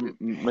 Yeah, They they're can do,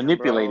 damn,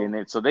 manipulating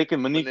bro, it so they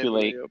can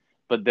manipulate manipulate.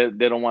 but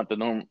they don't want the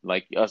norm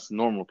like us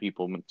normal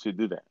people to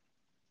do that.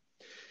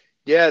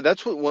 Yeah,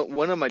 that's what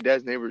one of my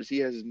dad's neighbors, he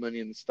has his money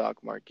in the stock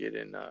market.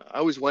 And I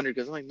always wondered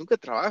because I'm like, nunca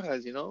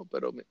trabajas, you know,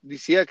 pero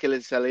decía que le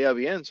salía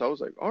bien. So I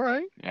was like, all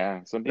right.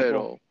 Yeah, some people,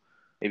 Pero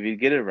if you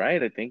get it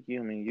right, I think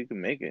you. I mean, you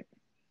can make it.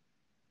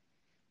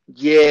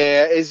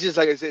 yeah, it's just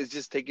like I said, it's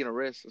just taking a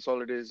risk. That's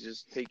all it is,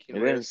 just taking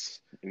It is. risks.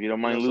 If you don't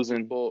You know, mind some losing,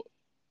 people,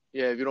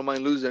 yeah, if you don't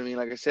mind losing, I mean,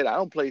 like I said, I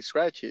don't play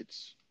scratch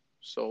hits.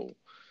 So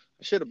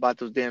I should have bought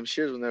those damn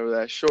shares when they were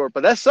that short.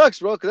 But that sucks,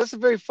 bro, because that's a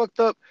very fucked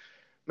up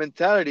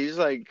mentality. It's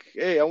like,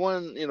 hey, I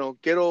want,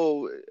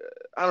 ghetto.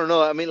 I don't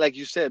know. I mean, like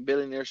you said,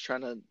 billionaires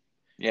trying to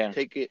yeah.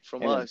 take it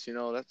from And us.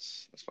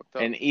 That's fucked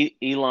up. and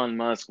Elon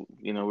Musk,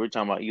 we were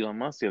talking about Elon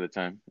Musk the other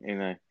time,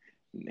 and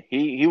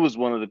he was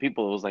one of the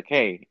people that was like,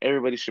 "Hey,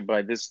 everybody should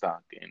buy this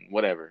stock and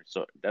whatever."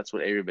 So that's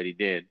what everybody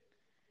did,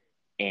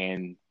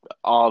 and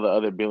all the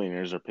other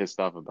billionaires are pissed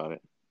off about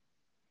it.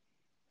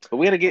 But Oh,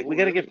 we gotta get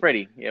really?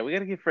 Freddie. Yeah, we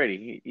gotta get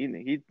Freddie.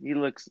 He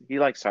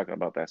likes talking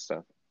about that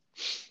stuff.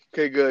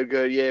 Okay, good,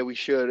 good. Yeah, we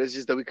should. It's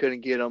just that we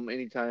couldn't get them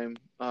anytime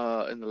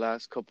in the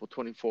last couple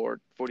 24,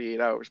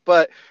 48 hours.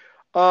 But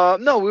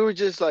no, we were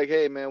just like,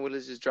 hey, man,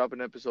 let's just drop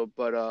an episode.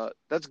 But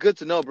that's good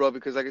to know, bro,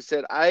 because like I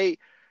said, I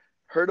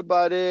heard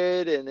about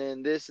it and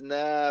then this and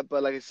that.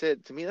 But like I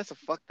said, to me, that's a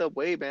fucked up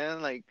way,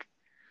 man. Like,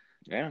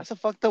 Yeah, that's a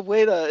fucked up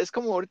way to. Es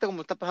como ahorita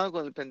como está pasando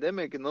con el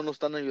pandemic, que no nos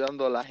están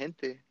ayudando a la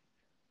gente.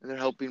 And they're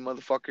helping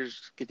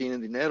motherfuckers que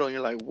tienen dinero. And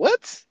you're like,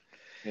 what?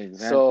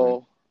 exactly.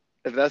 So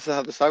if that's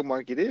how the stock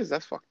market is,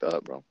 that's fucked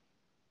up, bro.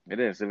 It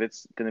is. If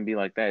it's gonna be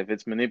like that, if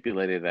it's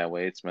manipulated that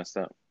way, it's messed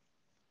up.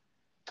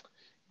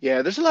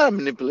 Yeah, there's a lot of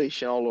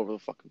manipulation all over the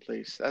fucking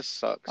place. That Oh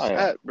sucks. yeah.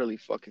 That really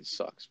fucking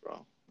sucks,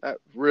 bro. That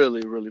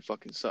really, really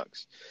fucking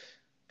sucks.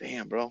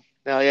 Damn, bro.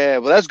 Now, yeah,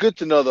 well, that's good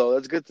to know, though.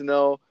 That's good to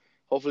know.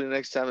 Hopefully,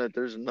 next time that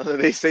there's another,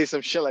 they say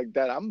some shit like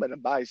that, I'm gonna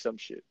buy some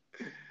shit.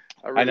 I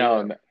I really know.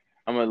 am.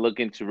 I'm gonna look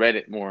into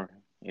Reddit more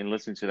and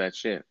listen to that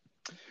shit.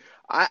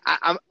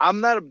 I'm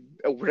not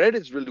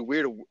Reddit's really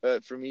weird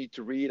for me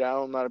to read.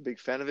 I'm not a big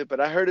fan of it, but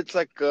I heard it's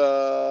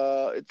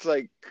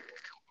like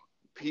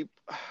people.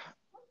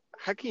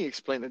 How can you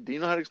explain it? Do you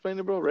know how to explain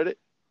it, bro? Reddit?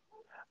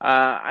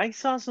 I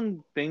saw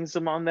some things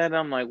on that. And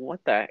I'm like,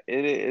 what the?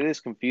 It is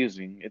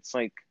confusing. It's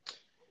like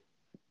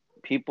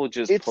people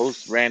just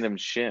post It's random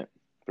shit,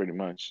 pretty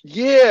much.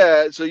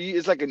 Yeah, so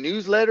it's like a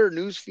newsletter,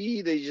 news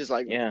feed. They just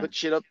like Yeah. put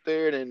shit up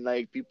there, and then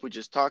like people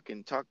just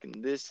talking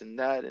this and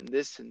that and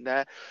this and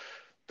that.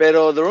 But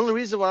the only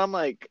reason why I'm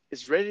like,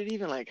 is Reddit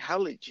even like how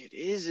legit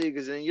is it?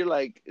 Because then you're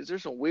like, is there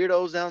some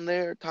weirdos down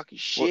there talking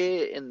Well,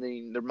 shit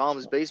in their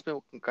mom's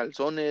basement with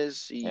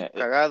calzones y uh,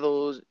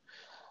 cagados?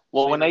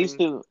 well, You know what I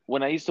mean?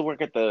 when I used to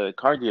work at the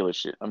car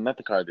dealership, I'm not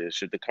the car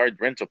dealership, the car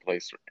rental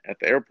place at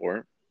the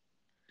airport.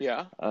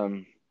 Yeah.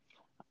 Um,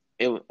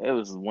 it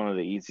was one of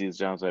the easiest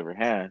jobs I ever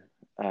had.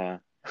 Uh,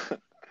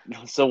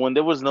 so when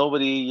there was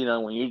nobody,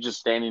 when you're just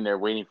standing there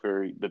waiting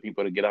for the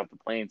people to get off the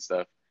plane and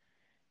stuff,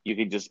 you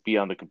could just be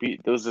on the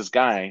computer. There was this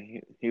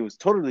guy. He was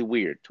totally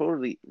weird,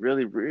 totally,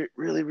 really, really,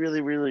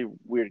 really, really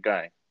weird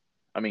guy.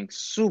 I mean,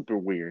 super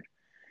weird.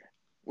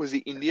 Was he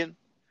Indian?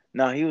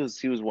 No, he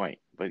was white,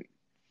 but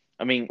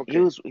I mean, Okay.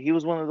 he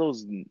was one of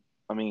those.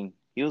 I mean,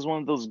 he was one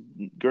of those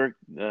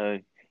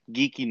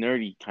geeky,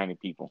 nerdy kind of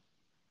people.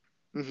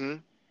 Mm-hmm.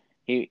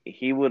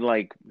 He would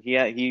like he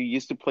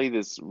used to play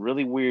this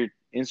really weird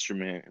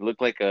instrument. It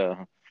looked like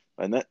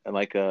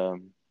like a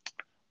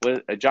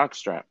jock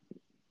strap.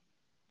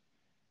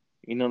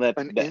 You know An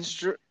that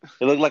instrument?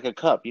 it looked like a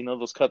cup. You know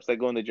those cups that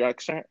go in the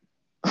jock strap.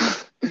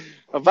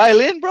 A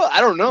violin, bro? I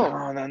don't know.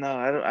 No, no,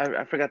 no.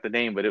 I forgot the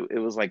name, but it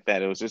was like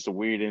that. It was just a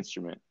weird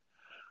instrument.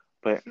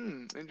 But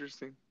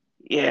Interesting.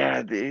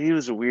 yeah, he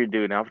was a weird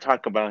dude. And I'll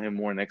talk about him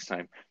more next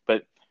time.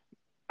 But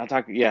I'll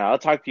talk to you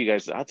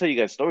guys. I'll tell you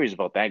guys stories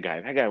about that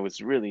guy. That guy was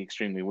really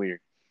extremely weird.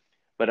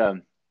 But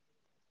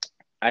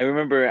I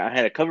remember I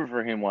had a cover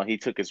for him while he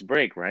took his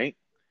break, right?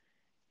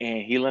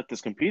 And he left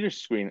his computer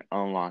screen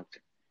unlocked.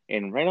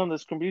 And right on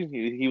this computer,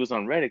 he was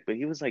on Reddit, but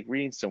he was like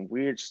reading some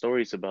weird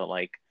stories about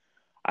like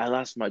I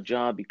lost my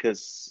job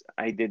because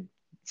I did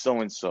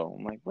so and so.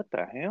 I'm like, what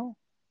the hell?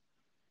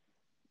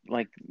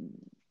 Like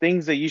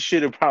things that you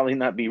should have probably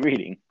not be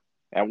reading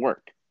at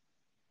work.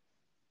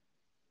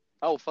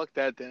 Oh, fuck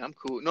that then. I'm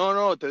cool. No,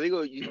 no, te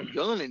digo,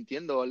 yo no le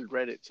entiendo al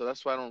Reddit, so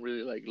that's why I don't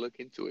really like look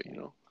into it.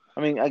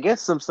 I mean, I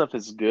guess some stuff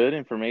is good,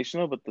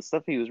 informational, but the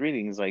stuff he was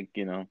reading is like,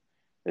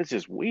 it's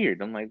just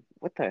weird. I'm like,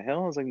 what the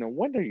hell? I was like, no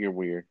wonder you're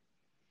weird.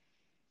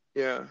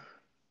 Yeah.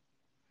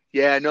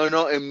 Yeah, no,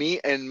 no, and me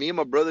and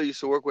my brother used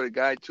to work with a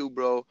guy too,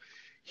 bro.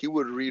 He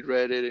would read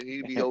Reddit and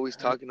he'd be always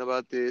talking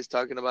about this,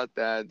 talking about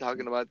that,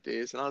 talking about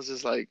this, and I was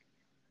just like,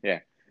 Yeah.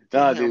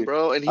 No, damn, dude.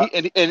 bro. And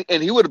Uh,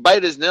 he would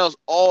bite his nails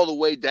all the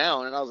way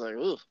down, and I was like,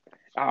 ugh.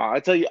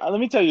 I tell you, let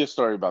me tell you a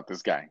story about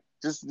this guy.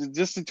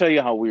 Just to tell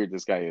you how weird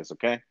this guy is,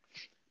 okay?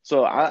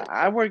 So All right,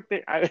 I worked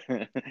there.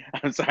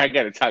 I'm sorry, I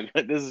gotta talk.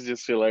 This is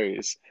just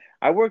hilarious.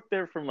 I worked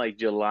there from like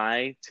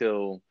July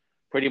till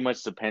pretty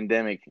much the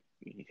pandemic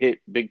hit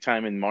big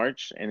time in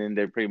March, and then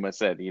they pretty much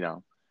said,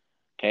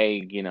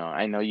 hey,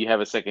 I know you have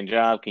a second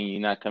job. Can you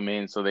not come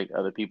in so that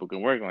other people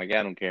can work? I'm like,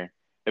 I don't care.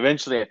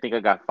 Eventually, I think I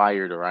got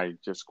fired or I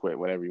just quit,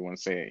 whatever you want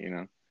to say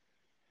it.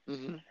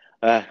 Hmm.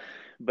 Uh,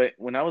 but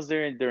when I was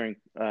there during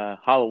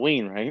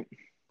Halloween, right?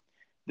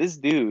 This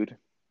dude,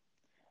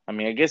 I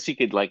mean, I guess you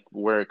could like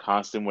wear a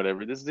costume,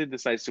 whatever. This dude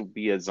decides to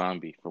be a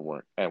zombie for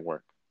work at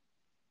work.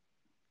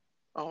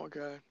 Oh my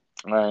god.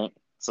 All right.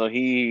 So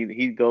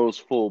he goes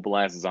full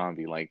blast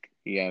zombie, like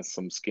he has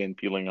some skin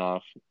peeling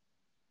off.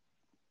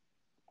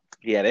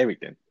 He had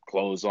everything,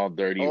 clothes all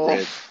dirty, Oh,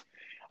 ripped.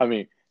 I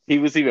mean, he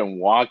was even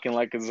walking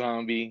like a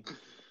zombie.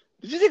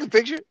 did you take a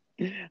picture?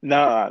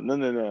 No, no,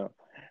 no, no.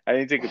 I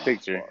didn't take a Oh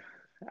picture. fuck.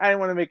 I didn't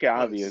want to make it Yes.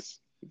 obvious.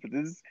 But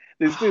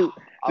this dude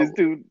I, this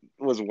dude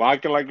was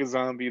walking like a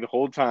zombie the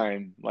whole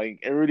time. Like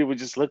everybody would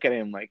just look at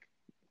him like,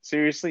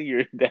 seriously,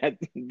 you're that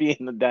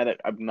being that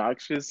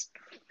obnoxious?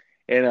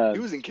 And he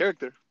was in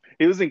character.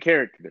 he was in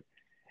character.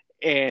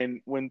 And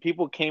when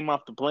people came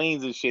off the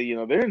planes and shit,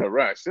 they're in a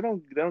rush. They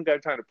don't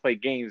got time to play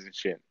games and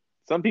shit.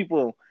 Some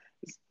people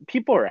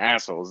are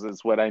assholes.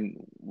 That's what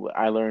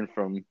I learned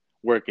from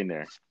working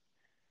there.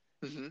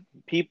 Hmm.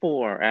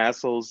 People are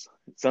assholes.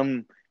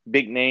 Some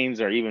big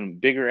names are even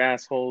bigger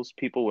assholes.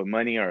 People with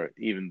money are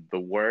even the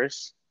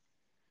worst.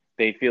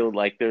 They feel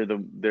like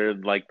they're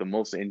like the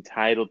most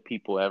entitled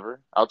people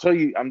ever. I'm telling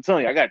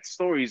you, I got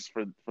stories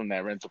from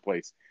that rental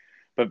place.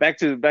 But back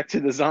to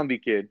the zombie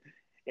kid.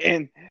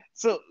 And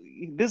so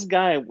this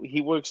guy,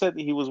 he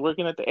was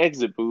working at the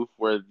exit booth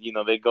where,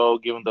 they go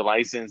give him the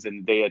license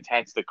and they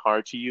attach the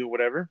car to you,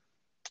 whatever.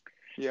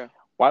 Yeah.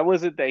 Why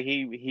was it that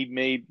he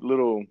made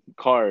little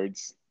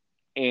cards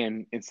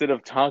and instead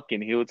of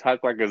talking, he would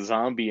talk like a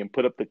zombie and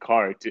put up the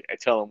card to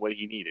tell him what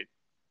he needed?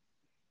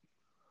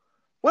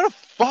 What a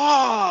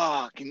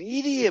fucking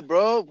idiot,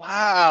 bro.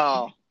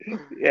 Wow.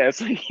 Yeah,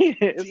 it's like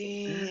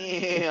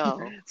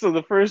Damn. so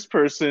the first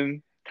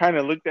person kind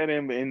of looked at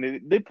him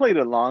and they played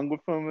along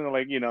with him and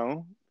like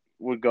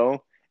would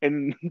go,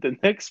 and the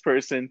next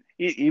person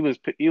he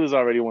was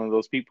already one of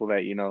those people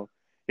that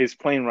his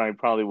plane ride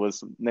probably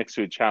was next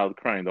to a child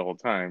crying the whole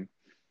time.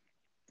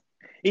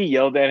 He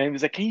yelled at him. He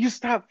was like, "Can you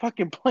stop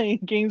fucking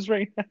playing games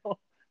right now?"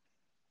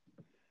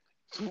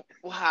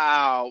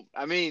 Wow.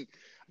 I mean,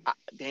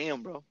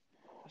 damn, bro.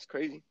 That's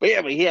crazy. But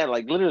yeah, but he had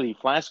like literally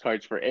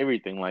flashcards for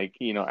everything, like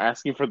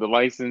asking for the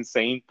license,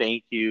 saying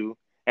thank you,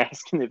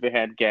 asking if it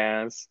had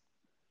gas.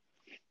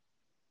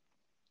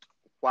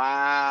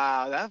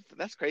 Wow,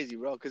 that's crazy,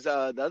 bro. Cause the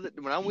other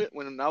when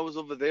I was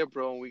over there,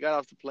 bro, and we got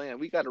off the plane,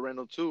 we got a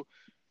rental too.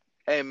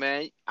 Hey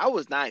man, I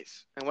was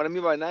nice, and what I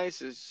mean by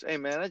nice is, hey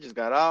man, I just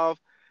got off.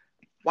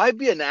 Why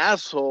be an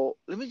asshole?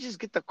 Let me just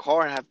get the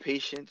car and have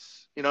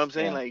patience. You know what I'm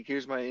saying? Yeah, Like,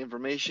 here's my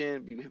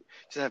information.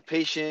 Just have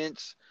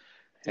patience.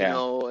 yeah.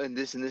 And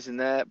this and this and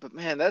that. But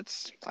man,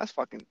 that's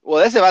fucking.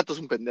 Well, ese vato's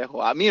un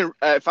pendejo. I mean,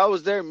 if I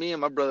was there, me and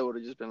my brother would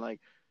have just been like,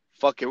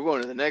 "Fuck it, we're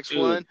going to the next Dude,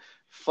 one.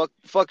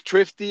 Fuck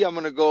Trifty. I'm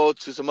gonna go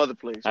to some other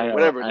place or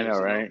whatever it I know, is.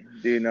 You know." right?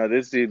 Dude, no,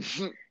 this dude,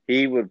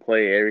 he would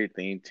play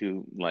everything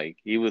to like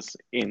he was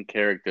in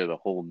character the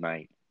whole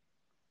night.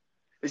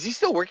 Is he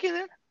still working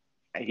there?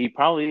 He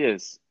probably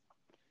is,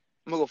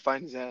 I'm gonna go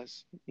find his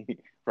ass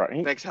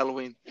right? next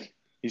Halloween.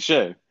 He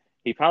should.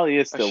 He probably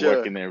is I still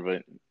working should. there,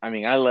 but I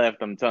mean, I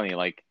left. I'm telling you,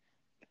 like,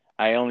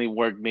 I only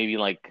worked maybe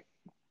like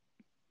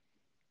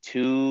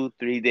 2,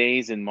 3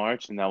 days in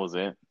March, and that was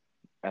it.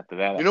 After You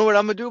that, know what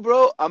I'm gonna do,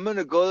 bro? I'm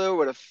gonna go there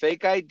with a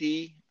fake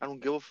ID. I don't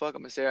give a fuck.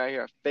 I'm gonna say right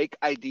here, a fake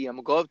ID. I'm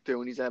gonna go up there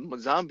when he's at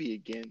Zombie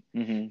again,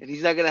 hmm and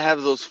he's not gonna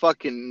have those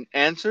fucking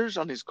answers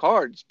on his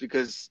cards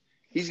because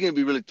he's gonna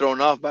be really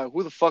thrown off by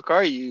who the fuck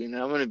are you? And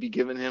I'm gonna be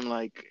giving him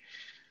like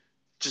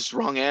just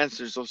wrong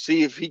answers. So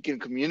see if he can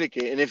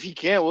communicate, and if he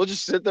can't, we'll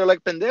just sit there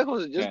like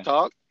pendejos and just yeah,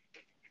 talk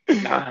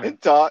nah,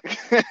 and talk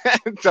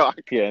and talk.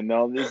 yeah.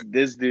 No,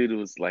 this dude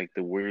was like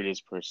the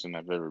weirdest person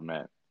I've ever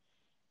met.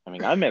 I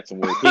mean, I met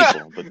some weird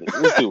people, but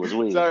this dude was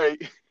weird. Sorry,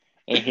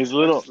 And his I'm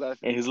little just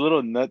laughing. and his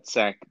little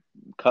nutsack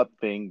cup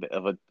thing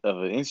of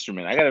an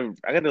instrument. I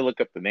gotta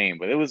look up the name,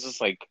 but it was just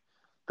like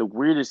the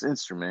weirdest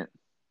instrument.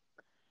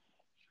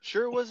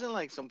 Sure, it wasn't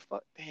like some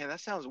fuck. Damn,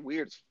 that sounds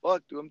weird as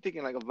fuck, dude. I'm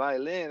thinking like a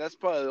violin. That's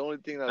probably the only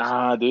thing that was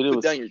Ah, dude,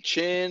 put down your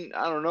chin.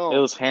 I don't it know.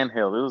 was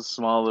handheld. It was a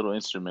small little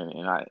instrument,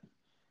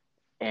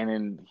 and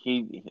then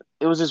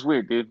it was just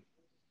weird, dude.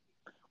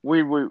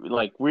 Weird.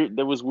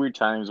 There was weird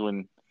times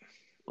when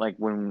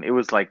it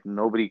was like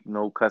nobody,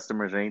 no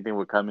customers or anything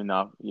were coming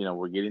off.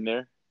 We're getting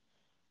there,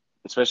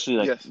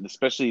 Yes.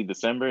 especially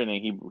December, and then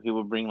he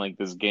would bring like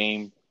this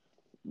game,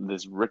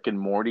 this Rick and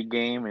Morty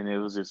game, and it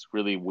was just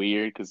really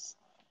weird because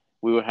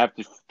we would have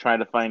to try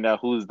to find out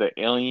who's the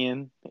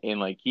alien, and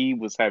like he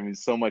was having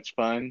so much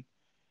fun.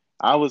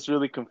 I was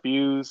really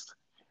confused,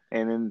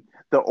 and then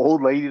the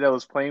old lady that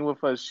was playing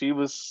with us, she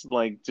was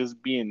like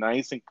just being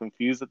nice and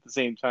confused at the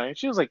same time.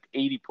 She was like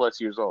 80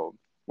 plus years old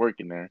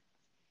working there.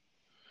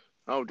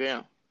 Oh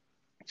damn.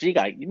 She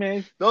got you,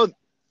 man. No.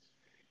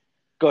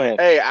 Go ahead.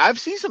 Hey, I've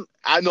seen some.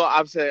 I know.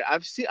 I've said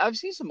I've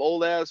seen some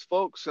old ass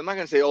folks. I'm not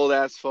gonna say old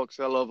ass folks.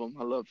 I love them.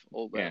 I love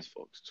old Yeah, ass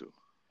folks too.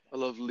 I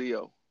love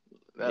Leo.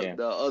 Yeah.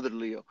 the other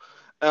Leo.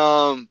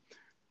 Um,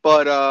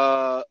 but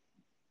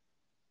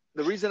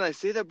the reason I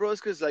say that, bro, is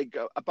because like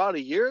about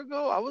a year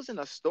ago, I was in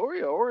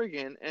Astoria,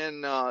 Oregon,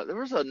 and there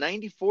was a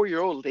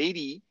 94-year-old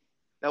lady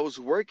that was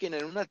working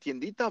in una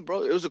tiendita,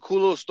 bro. It was a cool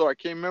little store. I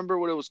can't remember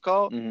what it was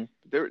called.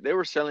 Mm-hmm. They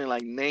were selling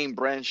like name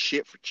brand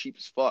shit for cheap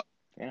as fuck,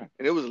 Yeah.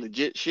 and it was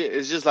legit shit.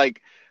 It's just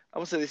like,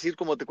 vamos a decir,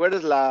 como te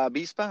acuerdas la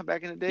avispa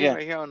back in the day, Yeah.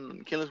 right here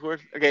on Killingsworth.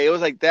 Okay, it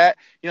was like that.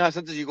 You know how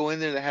sometimes you go in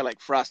there and they had like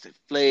frosted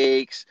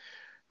flakes.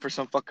 For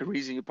some fucking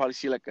reason, you probably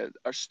see like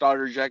a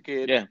starter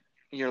jacket. Yeah.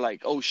 And you're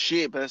like, oh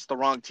shit, but that's the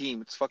wrong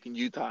team. It's fucking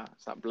Utah.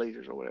 It's not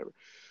Blazers or whatever.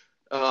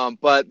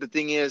 But the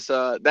thing is,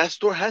 that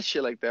store has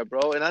shit like that,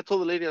 bro. And I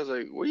told the lady, I was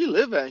like, where you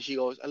live at? And she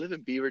goes, I live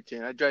in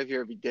Beaverton. I drive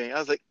here every day. I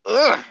was like,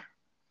 ugh.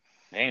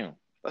 Damn.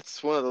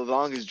 That's one of the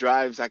longest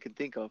drives I can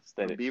think of It's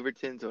from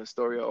Beaverton to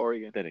Astoria,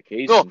 Oregon. No,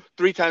 dedication.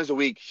 3 times a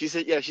week. She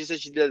said, yeah, she said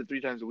she did it 3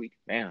 times a week.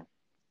 Damn. Yeah.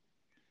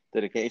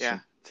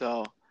 Dedication.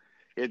 So,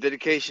 yeah,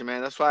 dedication,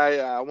 man. That's why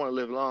I want to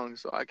live long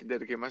so I can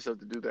dedicate myself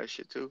to do that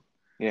shit too.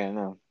 Yeah,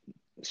 no.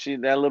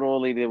 That little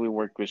old lady that we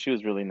worked with, she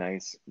was really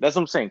nice. That's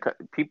what I'm saying.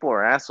 People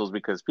are assholes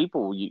because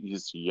people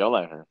used to yell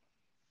at her.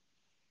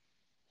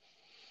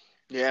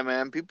 Yeah,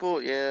 man.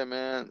 People, yeah,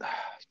 man.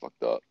 It's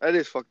fucked up. That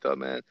is fucked up,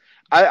 man.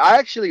 I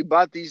actually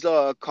bought these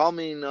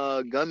calming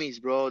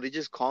gummies, bro. They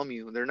just calm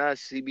you. They're not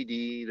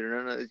CBD.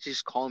 They're not. They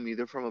just calm you.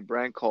 They're from a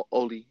brand called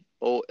Olly.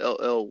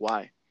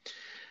 Olly.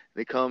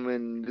 They come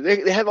in.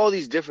 They have all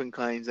these different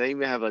kinds. They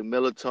even have like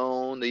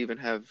melatonin. They even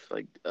have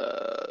like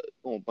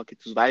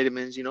buckets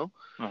vitamins. Uh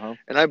huh.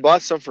 And I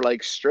bought some for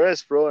like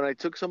stress, bro. And I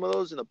took some of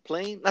those in the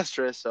plane. Not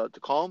stress, to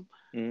calm.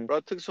 Mm-hmm. Bro, I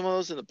took some of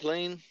those in the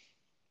plane.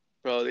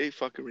 Bro, they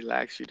fucking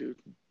relax you, dude.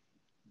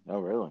 Oh,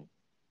 really?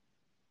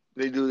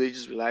 They do. They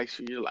just relax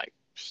you. You're like,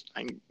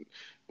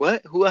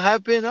 what? Who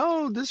happened?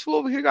 Oh, this fool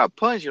over here got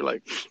punched. You're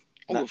like,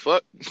 oh, the Not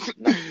fuck?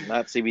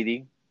 not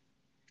CBD.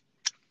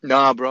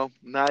 Nah, bro.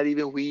 Not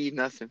even weed.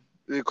 Nothing.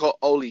 They're called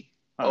Olly.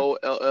 Huh.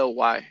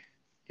 Olly.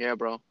 Yeah,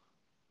 bro.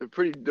 They're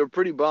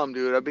pretty bum,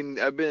 dude. I've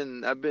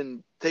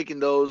been taking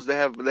those. They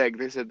have like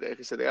they said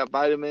they got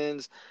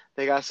vitamins.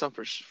 They got some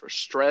for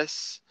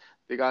stress.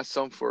 They got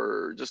some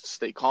for just to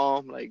stay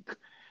calm. Like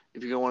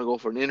if you want to go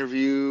for an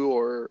interview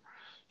or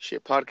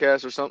shit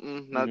podcast or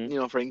something. Not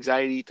Mm-hmm. for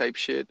anxiety type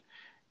shit.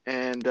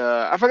 And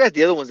I forgot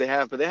the other ones they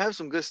have, but they have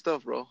some good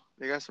stuff, bro.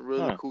 They got some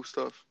really Huh. cool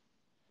stuff.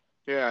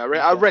 Yeah,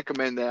 I Okay.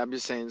 recommend that. I'm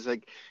just saying, it's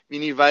like if you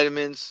need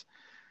vitamins,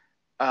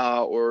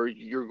 or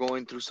you're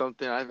going through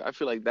something, I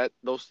feel like that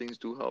those things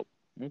do help.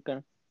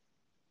 Okay.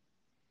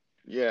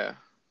 Yeah.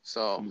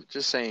 So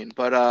just saying.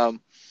 But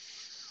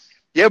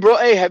yeah, bro.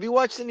 Hey, have you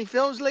watched any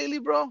films lately,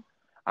 bro?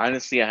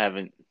 Honestly, I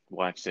haven't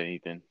watched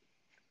anything.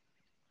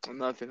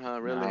 Nothing,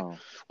 huh? Really? No.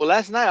 Well,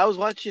 last night I was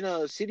watching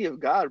City of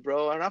God,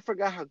 bro, and I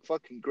forgot how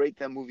fucking great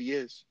that movie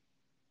is.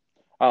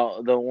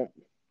 Oh,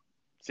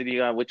 City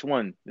God. Which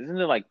one? Isn't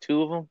there like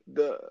two of them?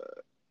 The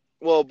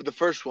Well, the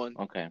first one.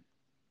 Okay.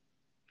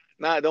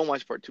 Nah, don't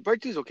watch part two.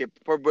 Part two is okay.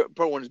 Part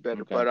one is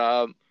better. Okay.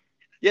 But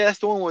yeah, that's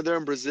the one where they're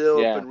in Brazil,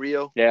 up Yeah. in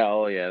Rio. Yeah.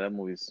 Oh, yeah. That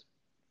movie's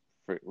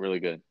really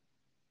good.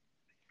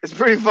 It's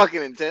pretty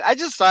fucking intense. I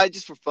just saw it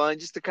just for fun,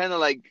 just to kind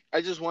of like,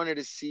 I just wanted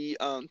to see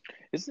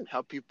Isn't?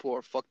 how people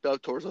are fucked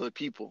up towards other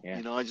people.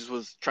 Yeah. I just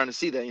was trying to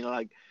see that.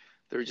 Like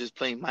they're just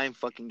playing mind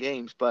fucking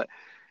games. But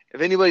if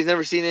anybody's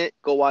never seen it,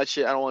 go watch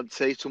it. I don't want to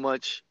say too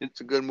much. It,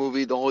 It's a good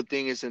movie. The whole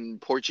thing is in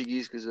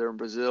Portuguese because they're in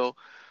Brazil,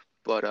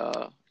 but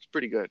it's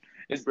pretty good.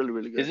 is Really,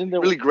 really good. isn't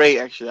there Really great,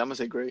 actually. I'm gonna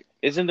say great.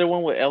 isn't there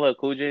one with LL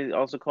Cool J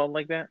also called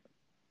like that?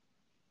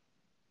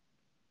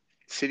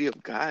 City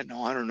of God?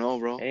 No, I don't know,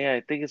 bro. Yeah,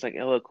 I think it's like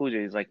LL Cool J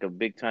is like a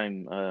big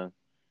time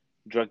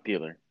drug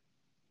dealer,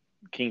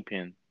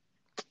 kingpin.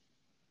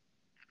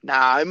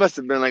 Nah, it must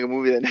have been like a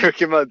movie that never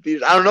came out in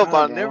theaters. I don't know, but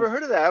Nah, I've never bro.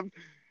 heard of that.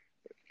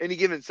 Any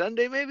given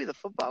Sunday, maybe the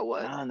football.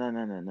 What? No, no,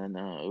 no, no, no,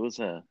 no. It was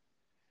a.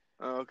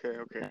 Oh, okay,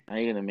 okay. Now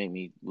you're gonna make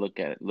me look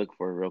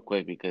for it real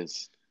quick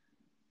because.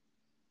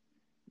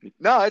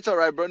 No, it's all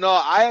right, bro. No,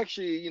 I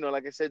actually,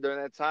 like I said,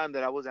 during that time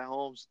that I was at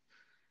home,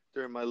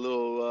 during my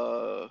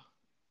little,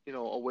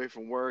 away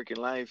from work and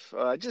life,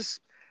 I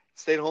just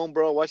stayed home,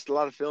 bro. Watched a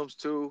lot of films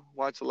too.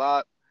 Watched a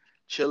lot,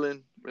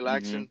 chilling, Hmm.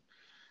 relaxing,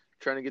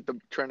 trying to get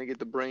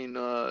the brain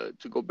to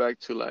go back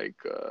to like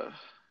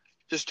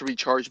just to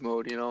recharge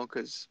mode,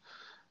 because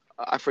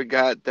I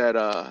forgot that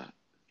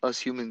us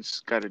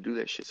humans got to do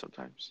that shit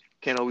sometimes.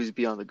 Can't always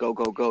be on the go,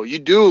 go, go. You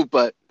do,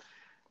 but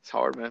it's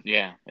hard, man.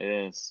 Yeah, it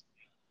is.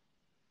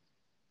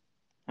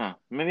 Huh?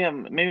 Maybe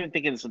I'm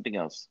thinking of something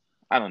else.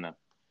 I don't know.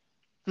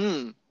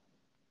 Hmm.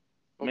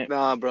 May-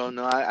 Nah, bro.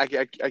 No, I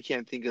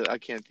can't think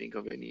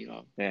of any.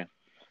 Yeah.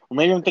 Or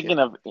maybe I'm I can't thinking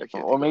of, I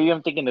can't or think of maybe any.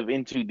 I'm thinking of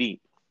In Too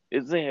Deep.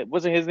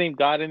 Wasn't his name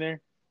God in there?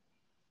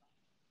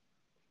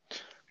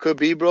 Could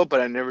be, bro,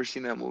 but I never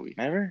seen that movie.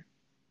 Never.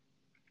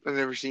 I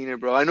never seen it,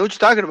 bro. I know what you're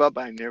talking about,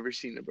 but I never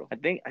seen it, bro. I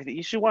think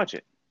you should watch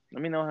it.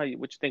 Let me know what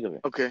you think of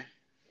it. Okay.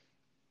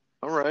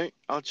 All right.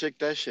 I'll check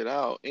that shit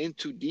out. In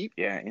Too Deep.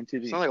 Yeah, In Too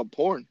Deep. Sound like a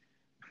porn.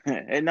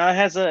 And now it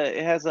has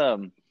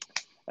a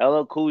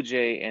LL Cool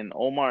J and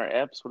Omar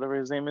Epps, whatever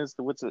his name is.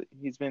 What's it?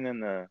 He's been in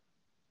the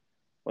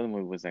what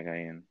movie was that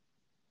guy in?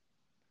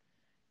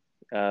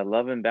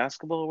 Love and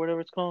Basketball or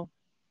whatever it's called.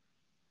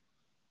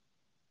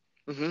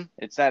 Mm-hmm.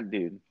 It's that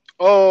dude.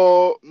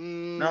 Oh,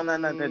 No,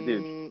 not that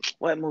dude.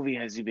 What movie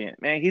has he been?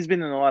 Man, he's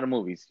been in a lot of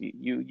movies.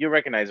 You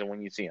recognize him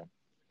when you see him.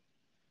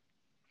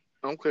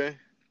 okay.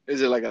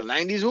 Is it like a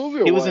 '90s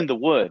movie or He was in what? The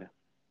Wood.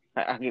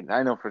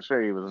 I know for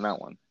sure he was in that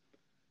one.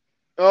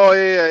 Oh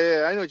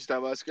yeah. I know what you're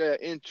talking about. It's, yeah,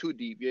 In Too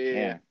Deep.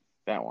 Yeah,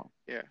 that one.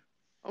 Yeah.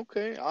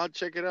 Okay, I'll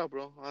check it out,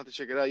 bro. I'll have to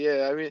check it out.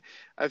 Yeah, I mean,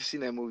 I've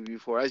seen that movie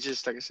before. I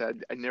just, like I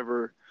said, I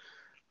never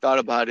thought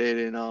about it,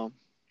 and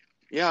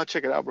yeah, I'll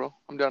check it out, bro.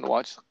 I'm down to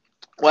watch.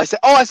 Well, I said,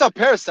 oh, I saw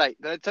Parasite.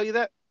 Did I tell you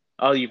that?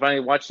 Oh, you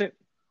finally watched it?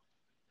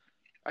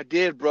 I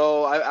did,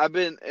 bro. I've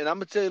been, and I'm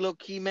gonna tell you, low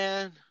key,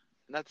 man.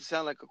 Not to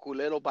sound like a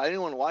culero, but I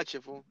didn't want to watch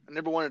it, fool. I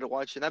never wanted to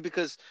watch it, not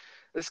because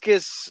this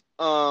kid's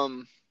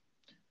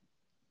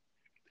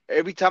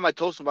every time I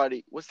told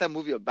somebody, "What's that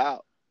movie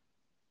about?"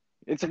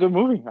 It's a good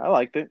movie. I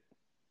liked it.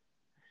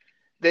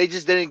 They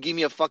just didn't give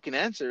me a fucking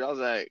answer. I was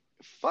like,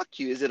 "Fuck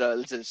you." Is it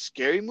a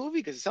scary movie?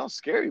 Because it sounds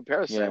scary.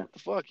 Parasite. Yeah, What the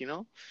fuck, you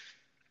know?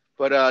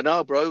 But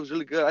no, bro, it was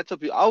really good.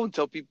 I would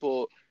tell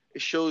people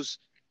it shows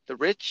the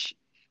rich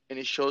and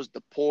it shows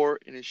the poor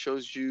and it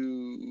shows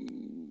you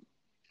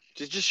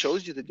just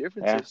shows you the yeah,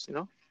 differences, you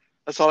know?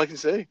 That's all I can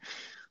say.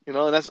 You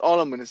know, and that's all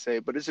I'm gonna say.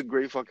 But it's a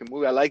great fucking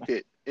movie. I liked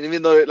it. And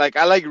even though like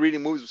I like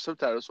reading movies with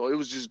subtitles, so it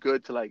was just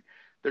good to like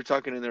they're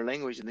talking in their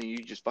language and then you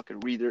just fucking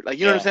read it. Like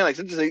you know what I'm yeah. saying? Like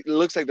sometimes it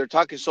looks like they're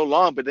talking so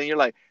long, but then you're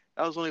like,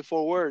 that was only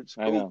 4 words.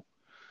 I Cool. know,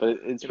 but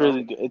it's You know?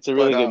 really good. It's a But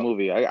really good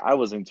movie. I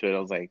was into it. I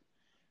was like,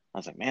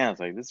 man, I was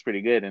like, this is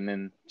pretty good. And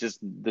then just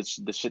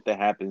the shit that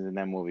happens in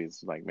that movie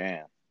is like,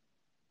 man,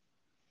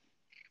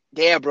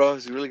 yeah, bro,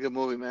 it's a really good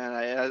movie,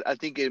 man. I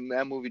think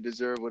that movie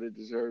deserved what it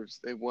deserves.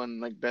 They won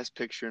like Best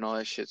Picture and all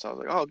that shit. So I was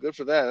like, oh, good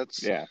for that.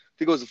 yeah, I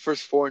think it was the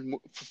first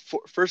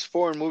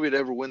foreign movie to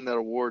ever win that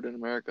award in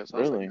America. So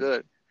I was like, really.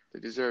 good, they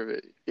deserve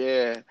it.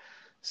 Yeah.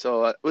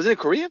 So was it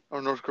Korean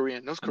or North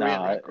Korean? North Korean,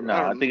 Nah, right? I no,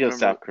 I don't think it was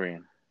remember. South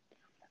Korean.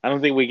 I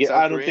don't think we get.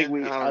 South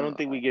Korean? I I don't don't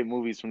think know. we get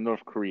movies from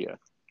North Korea.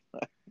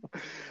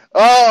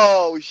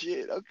 Oh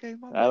shit. Okay,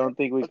 my I bad. don't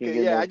think we can Okay,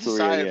 get yeah, I North just Korea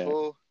saw it, yet.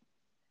 fool.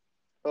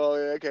 Oh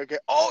yeah, okay.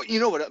 Oh, you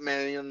know what,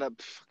 man? You know,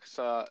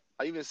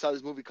 I even saw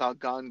this movie called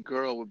Gone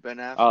Girl with Ben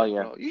Oh Affleck,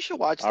 yeah, bro. You should I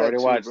watch already that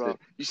too, watched bro. it.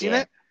 You seen Yeah,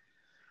 that?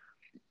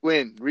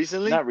 When?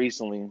 Recently? not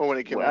recently. Or when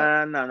it came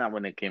out? No, not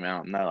when it came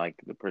out. I'm not like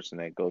the person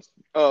that goes.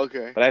 Oh,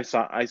 okay. But I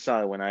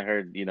saw it when I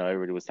heard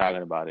everybody was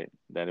talking about it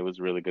that it was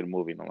a really good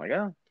movie, and I'm like,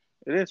 oh,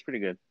 it is pretty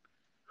good.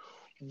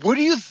 What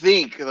do you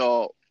think,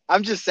 though?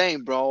 I'm just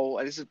saying, bro,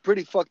 and this is a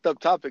pretty fucked up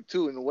topic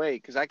too, in a way,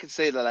 because I could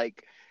say that,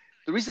 like,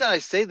 the reason I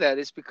say that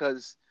is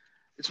because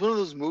it's one of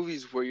those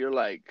movies where you're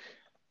like,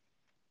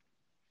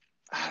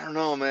 I don't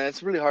know, man.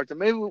 It's really hard to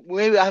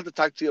maybe I have to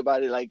talk to you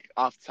about it like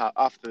off top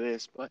after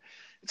this, but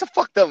it's a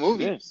fucked up It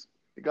movie. is.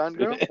 The Gone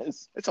Girl. It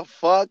is. It's a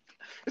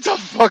it's a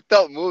fucked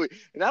up movie.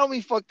 And I don't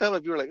mean fucked up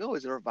if you're like, oh,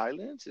 is there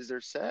violence? Is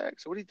there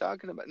sex? What are you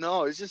talking about?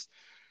 No, it's just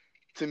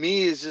to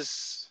me,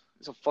 it's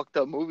a fucked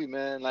up movie,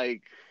 man.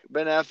 Like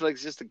Ben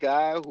Affleck's just a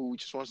guy who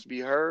just wants to be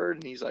heard,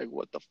 and he's like,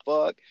 what the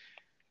fuck?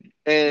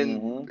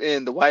 Hmm.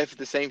 And the wife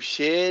the same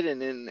shit,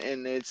 and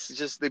it's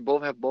just they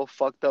both have both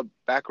fucked up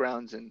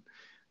backgrounds, and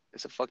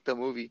it's a fucked up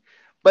movie.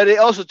 But it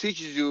also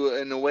teaches you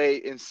in a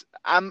way.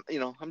 I'm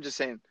just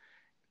saying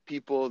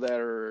people that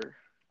are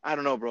I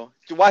don't know, bro.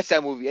 To watch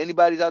that movie.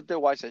 Anybody's out there,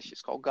 watch that shit.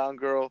 It's called Gone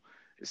Girl.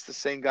 It's the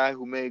same guy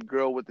who made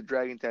Girl with the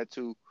Dragon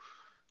Tattoo.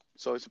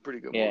 So it's a pretty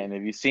good Yeah, and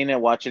movie. if you've seen it,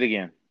 watch it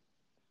again.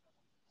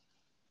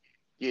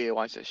 Yeah,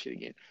 watch that shit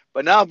again.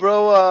 But now,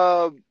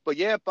 bro. But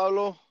yeah,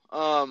 Pablo.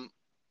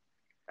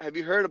 Have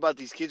you heard about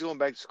these kids going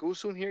back to school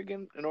soon here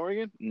again in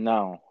Oregon?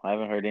 No, I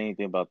haven't heard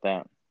anything about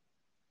that.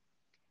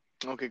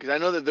 Okay, because I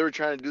know that they were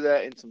trying to do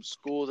that in some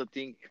schools. I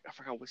think I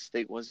forgot what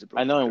state was it, I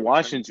bro. know That in they were trying to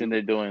Washington do.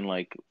 they're doing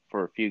like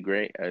for a few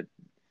grade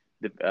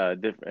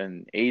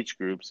different age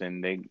groups,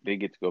 and they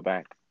get to go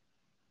back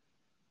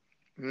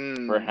for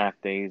Hmm. half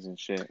days and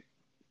shit.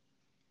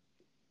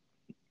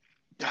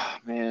 Oh,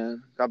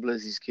 man, God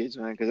bless these kids,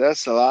 man, because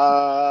that's a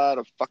lot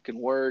of fucking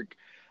work.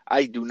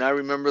 I do not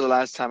remember the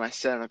last time I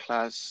sat in a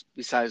class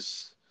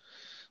besides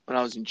when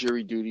I was in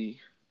jury duty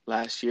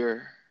last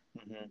year.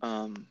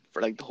 Hmm.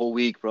 For like the whole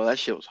week, bro. That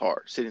shit was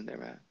hard sitting there,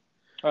 man.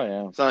 Oh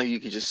yeah, It's not like you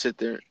could just sit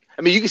there.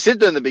 I mean, you can sit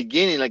there in the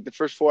beginning, like the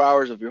first 4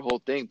 hours of your whole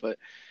thing, but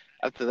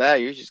after that,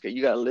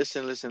 you gotta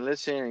listen,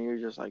 and you're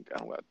just like, I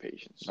don't got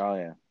patience. oh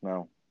yeah.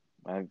 No,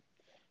 I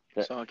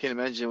that, So I can't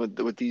imagine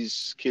what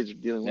these kids are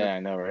dealing with. yeah, I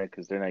know, right?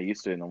 Because they're not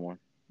used to it no more.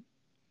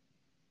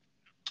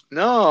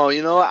 No,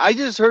 I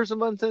just heard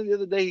someone say the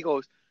other day. He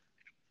goes,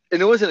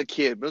 and it wasn't a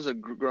kid, but it was a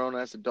grown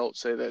ass adult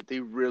say that they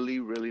really,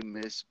 really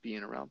miss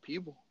being around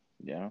people.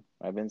 Yeah,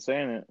 I've been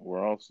saying it.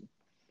 We're all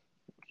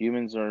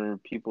humans are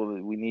people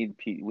that we need.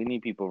 We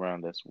need people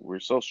around us. We're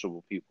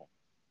sociable people.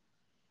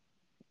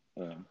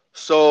 Yeah.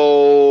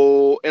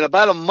 So in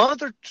about a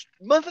month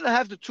and a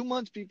half to 2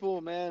 months,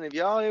 people, man, if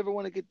y'all ever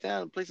want to get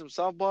down and play some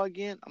softball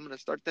again, I'm gonna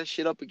start that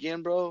shit up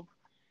again, bro.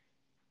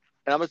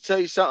 And I'm gonna tell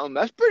you something.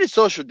 That's pretty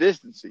social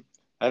distancing.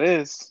 That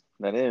is.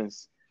 That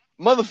is.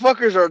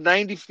 Motherfuckers are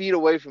 90 feet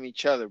away from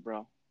each other,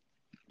 bro.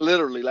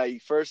 Literally,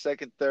 like first,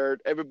 second,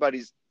 third.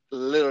 Everybody's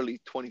literally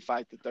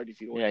 25 to 30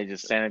 feet away Yeah, you from each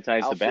just other.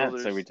 sanitize the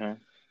bats every Outfielders, time.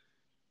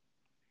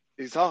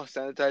 it's all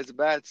sanitize the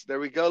bats. There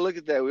we go. Look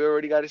at that. We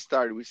already got it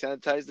started. We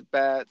sanitize the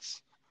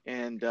bats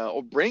and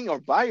or bring or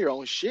buy your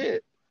own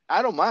shit.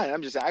 I don't mind.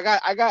 I'm just saying.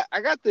 I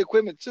got the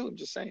equipment too. I'm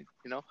just saying,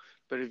 you know.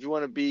 But if you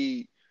want to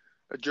be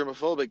a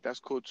germophobic, that's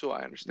cool too.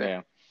 I understand.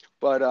 Yeah.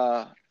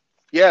 But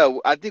yeah,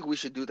 I think we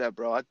should do that,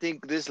 bro. I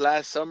think this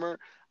last summer,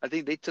 I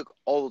think they took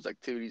all those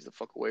activities the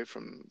fuck away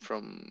from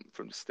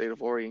the state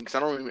of Oregon because I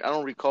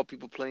don't recall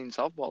people playing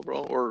softball,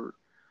 bro, or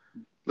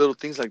little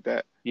things like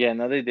that. Yeah,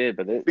 no, they did,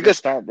 but Because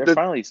they're the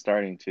finally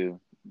starting to.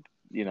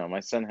 My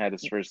son had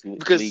his first league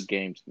because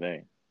game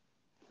today.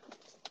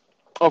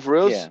 oh, for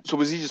reals? Yeah. So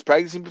was he just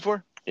practicing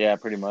before? Yeah,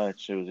 pretty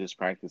much. It was just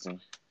practicing.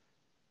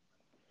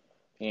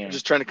 Yeah.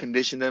 Just trying to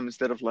condition them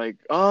instead of like,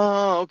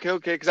 oh, okay,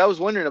 okay. Because I was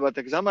wondering about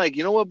that. Because I'm like,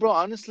 you know what, bro?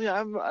 Honestly,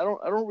 I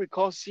don't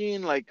recall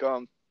seeing like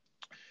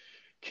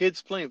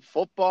kids playing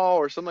football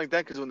or something like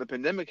that. Because when the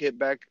pandemic hit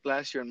back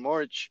last year in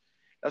March,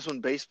 that's when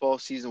baseball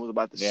season was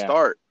about to Yeah.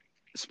 start,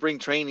 spring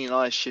training and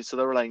all that shit. So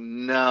they were like,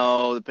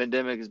 no, the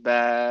pandemic is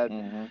bad.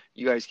 Hmm.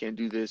 You guys can't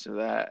do this or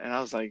that. And I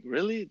was like,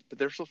 really? But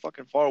they're so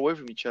fucking far away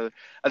from each other.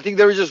 I think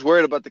they were just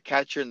worried about the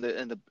catcher and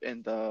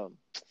the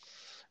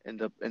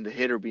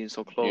hitter being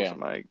so close. Yeah. I'm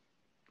like,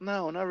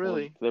 no, not Well,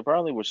 really. they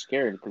probably were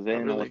scared because they Not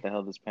didn't know what really. the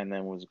hell this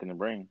pandemic was going to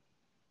bring.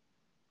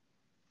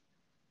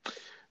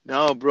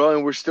 No, bro,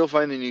 and we're still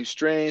finding new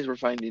strains. We're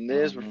finding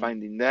this. We're Hmm.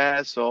 finding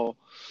that. So,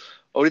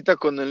 ahorita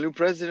con el new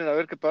president, a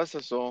ver qué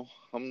pasa. So,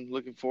 I'm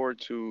looking forward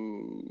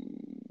to.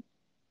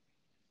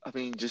 I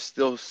mean, just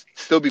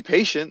still be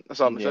patient.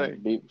 That's all I'm Yeah.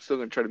 saying. I'm still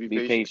gonna try to be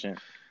Be patient. patient.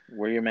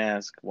 Wear your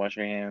mask. Wash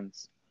your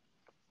hands.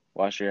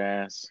 Wash your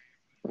ass.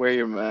 Wear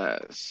your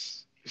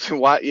mask.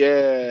 Why?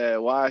 Yeah,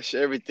 wash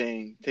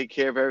everything. Take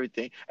care of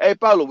everything. Hey,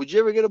 Pablo, would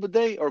you ever get a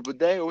bidet, or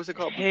what's it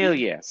called, Hell bidet?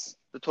 yes.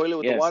 The toilet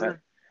with the Yes.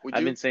 water? Would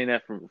I've you? been saying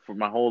that for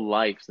my whole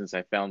life since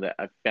I found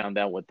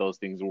out what those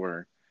things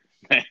were.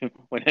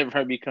 Whenever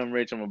I become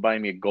rich, I'm gonna buy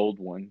me a gold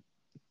one.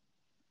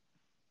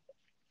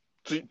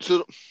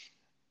 So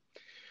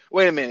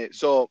wait a minute.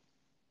 So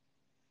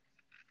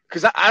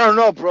because I don't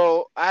know,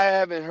 bro. I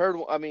haven't heard.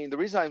 I mean, the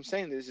reason I'm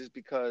saying this is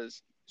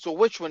because. So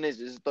which one is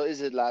this?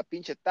 Is it la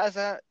pinche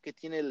taza que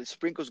tiene el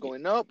sprinkles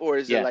going up, or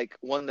is it Yeah, like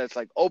one that's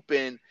like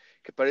open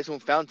que parece un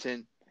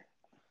fountain,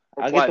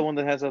 or I'll get the cuál? one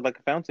that has like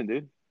a fountain,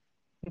 dude.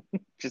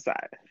 Just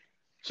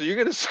So you're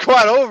gonna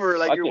squat over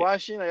like fuck you're it,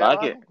 washing like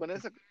fuck it. abajo con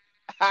esa.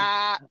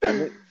 I I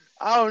mean,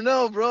 don't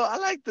know, bro. I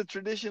like the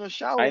traditional I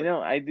shower.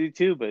 know I do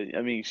too, but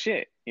I mean,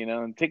 shit,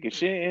 take a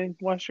shit and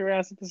wash your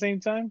ass at the same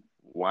time.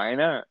 Why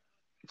not?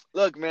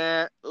 Look,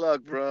 man.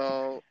 Look,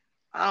 bro.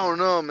 I don't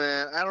know,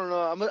 man. I don't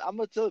know. I'm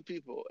gonna tell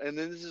people, and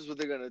then this is what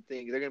they're gonna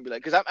think. They're gonna be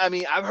like, because I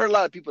mean, I've heard a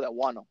lot of people that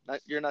want them.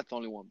 You're not the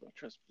only one, bro.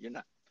 Trust me, you're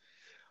not.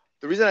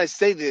 The reason I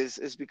say this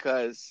is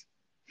because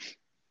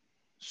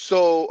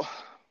so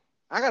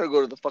I gotta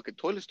go to the fucking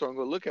toilet store and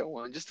go look at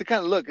one just to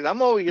kind of look. Cause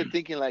I'm over here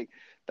thinking like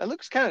that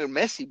looks kind of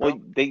messy, Well,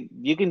 bro.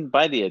 you can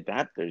buy the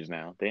adapters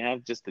now. They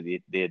have just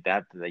the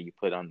adapter that you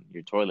put on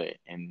your toilet,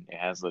 and it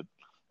has a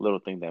little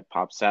thing that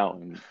pops out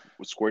and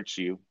squirts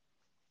you.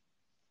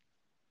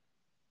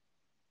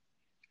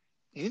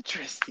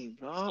 Interesting,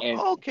 bro. And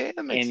Okay,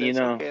 that makes sense.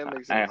 Okay, that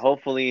makes I sense.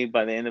 hopefully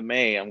by the end of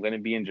May I'm gonna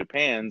be in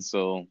Japan.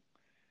 So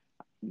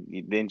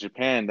in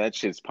Japan, that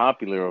shit's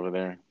popular over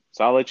there.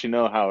 So I'll let you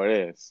know how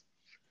it is.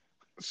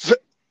 So,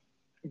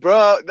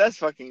 bro, that's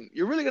fucking.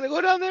 You're really gonna go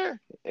down there?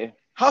 Eh,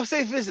 How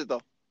safe is it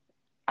though?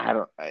 I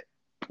don't.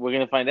 We're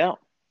gonna find out.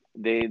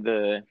 The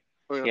We're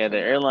gonna yeah, the find out. Okay,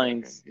 okay.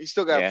 airlines. You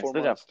still got Yeah, I four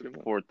still got months, 3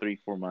 months.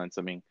 4 months.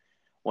 I mean,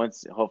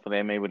 once hopefully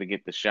I'm able to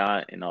get the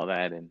shot and all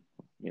that, and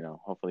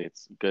hopefully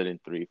it's good in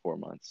 3 4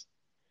 months.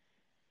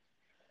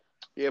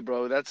 Yeah,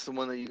 bro, that's the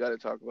one that you got to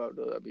talk about,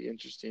 though. That'd be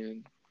interesting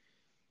and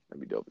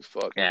that'd be dope as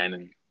fuck Yeah, and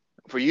then,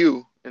 for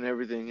you and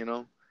everything,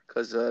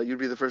 because you'd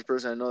be the first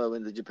person I know that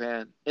went to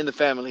Japan in the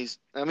families.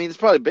 I mean, it's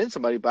probably been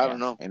somebody, but I yeah, don't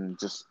know. and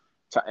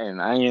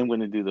and I am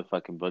gonna do the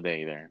fucking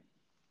bidet there.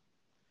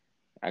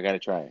 I gotta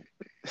try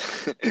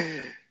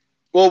it.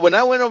 Well, when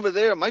I went over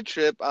there on my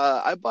trip,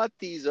 I bought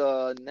these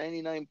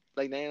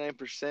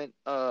 99%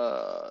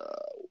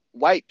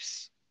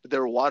 wipes. They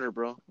were water,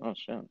 bro. Oh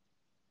shit.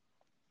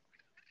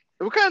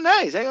 They were kind of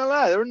nice. I ain't gonna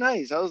lie, they were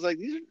nice. I was like,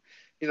 these are,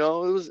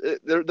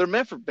 they're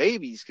meant for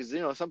babies because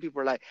some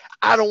people are like,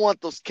 I don't want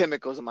those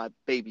chemicals in my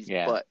baby's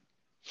Yeah. butt,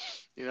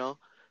 you know.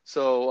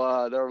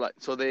 So they were like,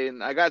 so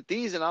then I got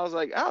these and I was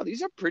like, oh,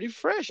 these are pretty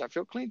fresh. I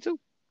feel clean too.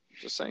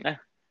 Just saying. Eh,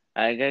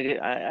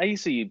 I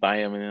used to buy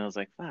them and then I was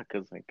like, fuck,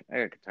 cause like I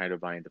got tired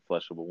of buying the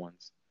flushable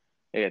ones.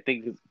 Yeah, I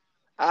think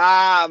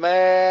Ah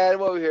man,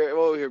 what we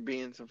here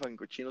being some fucking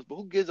cochinos, but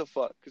who gives a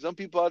fuck? Because some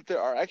people out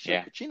there are actually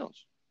yeah,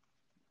 cochinos.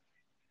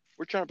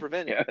 We're trying to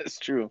prevent it. Yeah, that's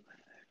true.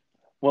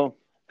 Well,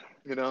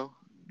 You know.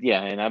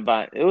 yeah, and I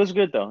bought. It was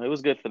good though. It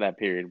was good for that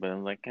period. But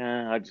I'm like,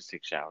 I'll just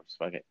take showers.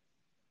 Fuck it.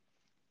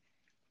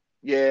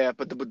 Yeah,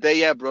 but they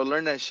yeah, bro,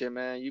 learn that shit,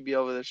 man. You be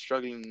over there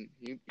struggling,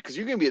 because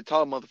you're gonna be a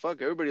tall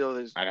motherfucker. Everybody over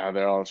there's I know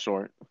they're all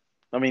short.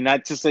 I mean,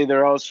 not to say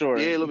they're all yeah, short.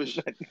 a little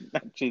bit.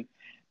 Not to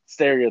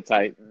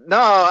stereotype. No,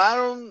 I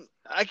don't.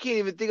 I can't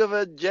even think of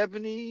a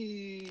Japanese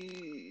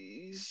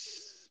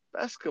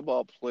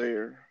basketball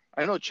player.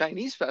 I know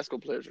Chinese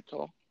basketball players are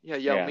tall. Yeah,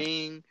 Yao Yeah.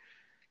 Ming.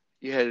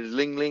 You had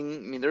Ling Ling. I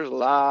mean, there's a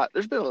lot.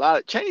 There's been a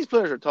lot. Chinese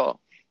players are tall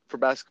for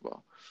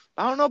basketball.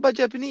 I don't know about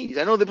Japanese.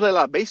 I know they play a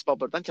lot of baseball,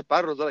 but tan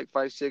chaparros are like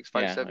 5'6",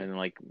 five Yeah, seven. and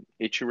like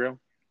Ichiro.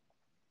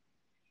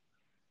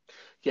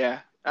 Yeah,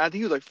 I think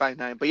he was like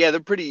 5'9". But yeah, they're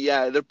pretty.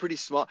 Yeah, they're pretty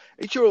small.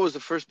 Ichiro was the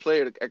first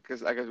player,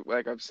 because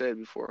like I've said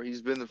before,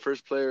 he's been the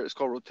first player. It's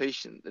called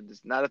rotation.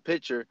 It's not a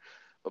pitcher,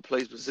 but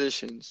plays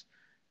positions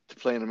to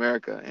play in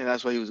America, and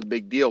that's why he was a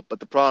big deal. But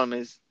the problem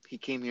is he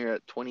came here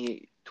at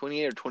 28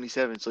 or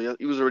 27, so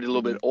he was already a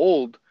little Mm-hmm. bit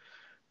old,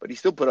 but he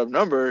still put up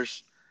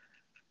numbers.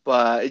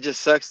 But it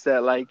just sucks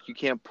that like you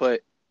can't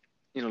put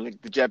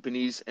like the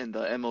Japanese and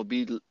the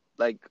MLB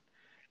like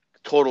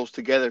totals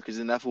together, because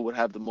then that fool would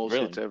have the most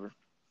hits Really? ever,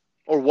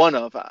 or one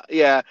of.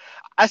 Yeah,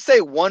 I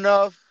say one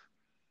of,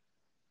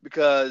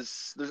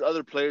 because there's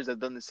other players that have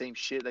done the same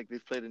shit. Like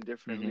they've played in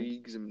different Mm-hmm.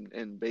 leagues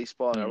and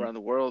baseball and Mm-hmm. around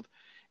the world,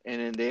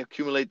 and then they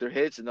accumulate their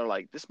hits, and they're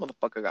like, this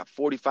motherfucker got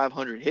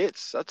 4,500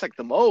 hits. That's like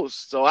the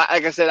most. So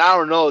like I said, I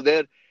don't know.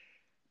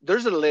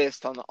 There's a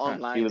list on the Huh.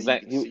 He online was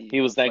that you that can see he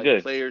was of that like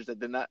good. players that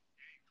did not.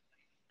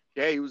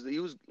 Yeah, he was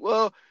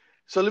well.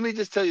 So let me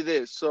just tell you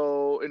this.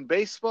 So in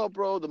baseball,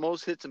 bro, the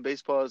most hits in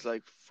baseball is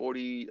like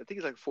 40. I think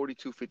it's like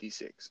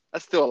 42-56.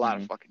 That's still a lot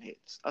of Mm-hmm. fucking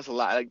hits. That's a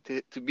lot. Like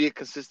to be a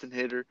consistent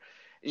hitter,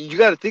 and you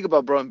got to think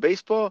about, bro, in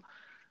baseball.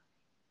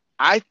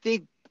 I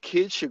think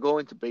kids should go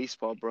into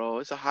baseball, bro.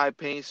 It's a high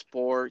paying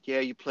sport.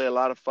 Yeah, you play a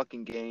lot of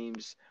fucking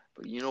games,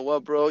 but you know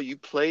what, bro? You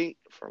play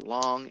for a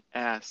long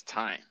ass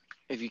time.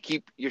 If you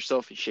keep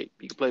yourself in shape,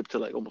 you can play up to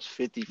like almost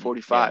 50, Yeah.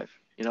 45.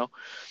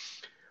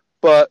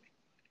 But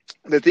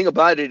the thing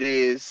about it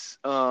is,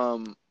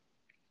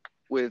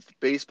 with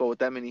baseball, with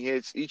that many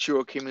hits,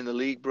 Ichiro came in the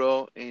league,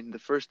 bro. In the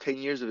first 10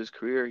 years of his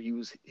career, he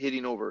was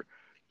hitting over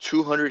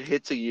 200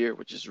 hits a year,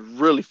 which is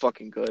really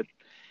fucking good.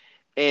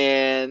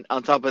 And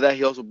on top of that,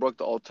 he also broke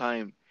the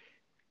all-time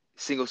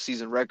single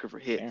season record for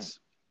Damn. hits.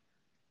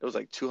 It was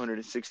like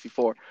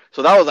 264.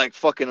 So that was like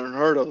fucking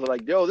unheard of.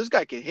 Like, yo, this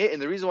guy can hit.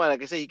 And the reason why,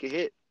 like I said, he can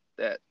hit,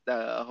 that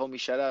homie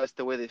shout out is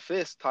the way they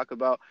fist talk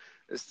about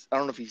this. I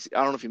don't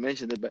know if he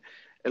mentioned it, but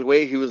el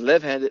way he was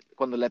left-handed,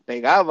 cuando le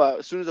pegaba,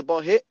 as soon as the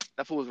ball hit,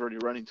 that fool was already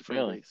running to first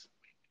Really? base.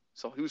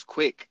 So he was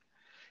quick.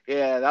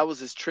 Yeah, that was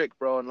his trick,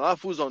 bro. And a lot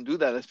of fools don't do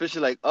that, especially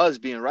like us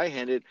being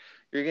right-handed.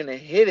 You're gonna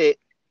hit it,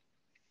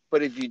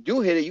 but if you do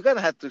hit it, you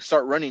gotta have to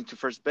start running to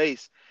first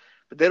base.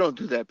 But they don't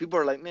do that. People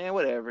are like, man,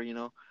 whatever.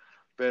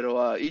 But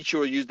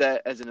Ichiro used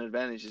that as an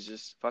advantage. It's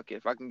just fuck it.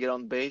 If I can get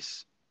on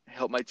base,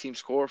 help my team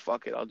score,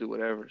 fuck it, I'll do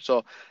whatever.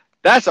 So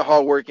that's a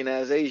hardworking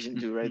ass Asian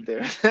dude right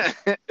there.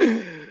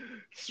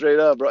 Straight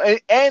up, bro.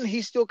 And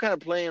he's still kind of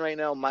playing right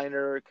now,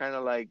 minor kind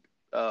of like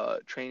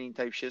training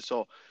type shit.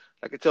 So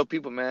like I tell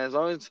people, man, as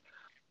long as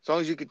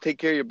you can take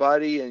care of your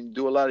body and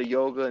do a lot of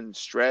yoga and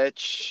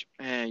stretch,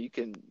 and you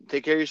can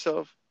take care of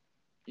yourself,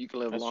 you can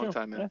live a That's long true.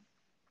 time, man. Yeah.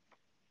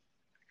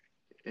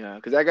 Yeah,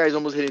 because that guy's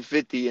almost hitting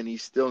 50 and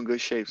he's still in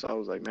good shape. So I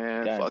was like,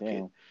 man, God fuck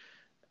it.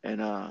 damn. And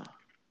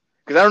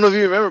because I don't know if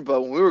you remember,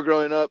 but when we were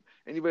growing up,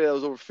 anybody that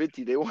was over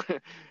 50, they don't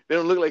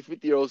look like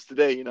 50-year-olds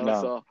today.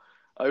 No. So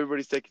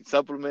everybody's taking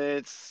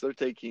supplements, they're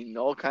taking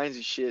all kinds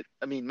of shit.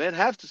 I mean, men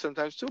have to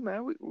sometimes too,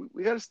 man.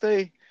 We gotta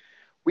stay,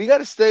 we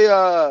gotta stay,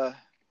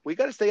 we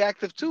gotta stay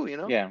active too.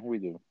 Yeah, we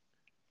do.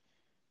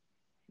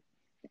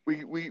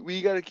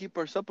 We gotta keep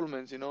our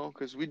supplements,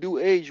 because we do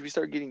age, we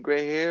start getting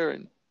gray hair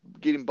and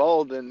getting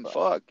bald, and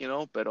Fuck.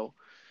 fuck. Pero I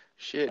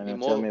shit, ni know.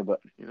 modo.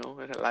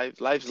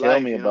 Life's Tell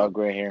life. me about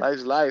gray hair.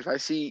 Life's life. I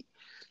see.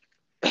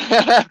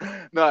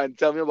 No, and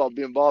tell me about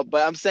being bald.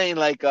 But I'm saying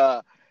like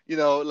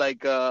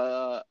like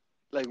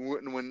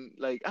when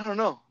like I don't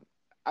know.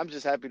 I'm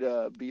just happy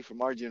to be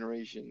from our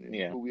generation and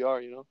Yeah. who we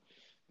are.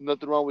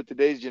 Nothing wrong with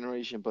today's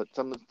generation, but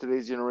some of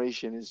today's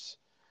generation is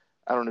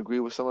I don't agree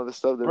with some of the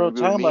stuff. They don't Bro,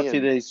 agree with talking me, about and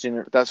today's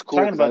but that's cool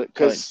talking because I about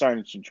because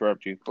sorry to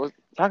interrupt you.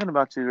 Talking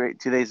about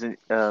today's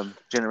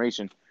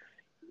generation.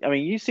 I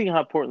mean, you see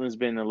how Portland's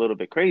been a little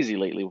bit crazy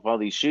lately with all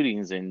these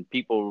shootings and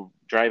people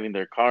driving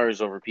their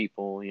cars over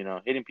people,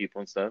 hitting people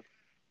and stuff.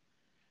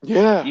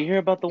 yeah. You hear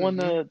about the one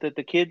Mm-hmm. that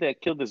the kid that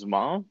killed his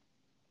mom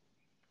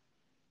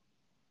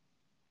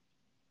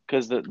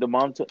because the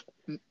mom took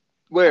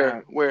Where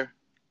uh where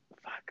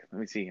fuck. Let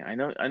me see. I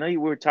know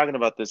you were talking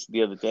about this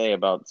the other day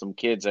about some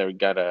kids that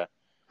got a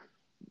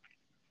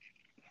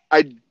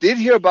I did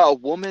hear about a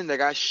woman that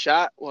got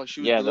shot while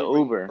she was yeah the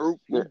delivering Uber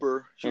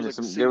Uber. She was and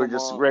like a they were single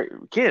just mom.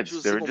 She kids.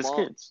 was a They were single just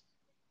mom. kids.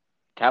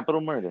 Capital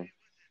murder.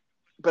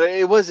 But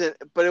it wasn't.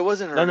 But it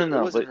wasn't No, her. no, It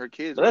no. wasn't But her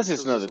kids, but that's was it? It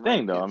just was just another some thing,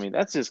 random though. I kids. mean,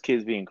 that's just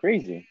kids being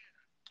crazy.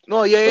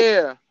 No, yeah, But yeah,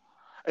 yeah.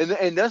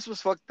 And that's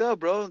what's fucked up,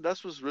 bro.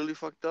 That's what's really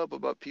fucked up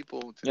about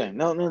people today, Yeah,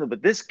 no, man. no, no.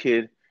 But this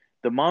kid,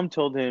 the mom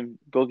told him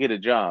go get a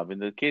job,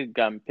 and the kid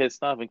got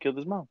pissed off and killed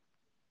his mom.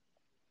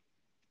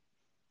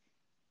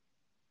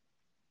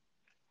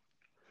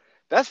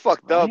 That's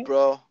fucked up, Right?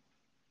 bro.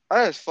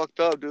 That is fucked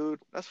up,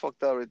 dude. That's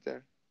fucked up right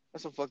there.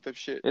 That's some fucked up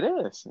shit. It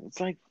is. It's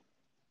like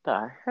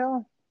the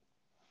hell.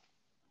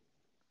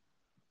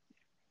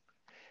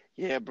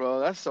 Yeah, bro.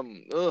 That's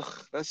some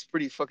ugh. That's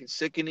pretty fucking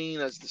sickening.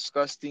 That's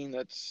disgusting.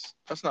 That's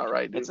not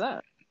right, It's dude.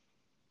 not.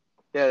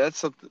 Yeah, that's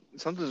something.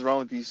 Something's wrong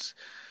with these.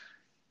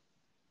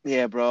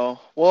 Yeah, bro.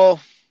 Well,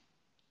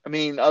 I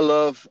mean,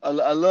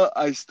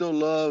 I still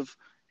love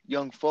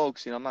young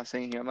folks. You know, I'm not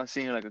saying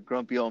here like a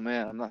grumpy old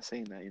man. I'm not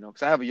saying that. You know,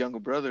 because I have a younger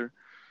brother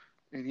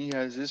and he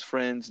has his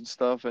friends and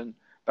stuff, and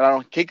but I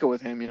don't kick it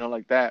with him. You know,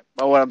 like that.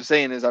 But what I'm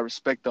saying is I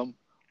respect them.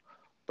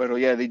 But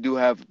yeah, they do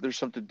have. There's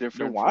something They're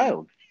different from.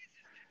 wild.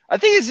 I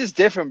think it's just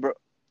different, bro.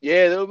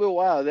 Yeah, they're a little bit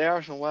wild. They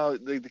are some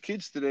wild. Like the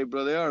kids today,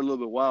 bro. They are a little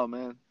bit wild,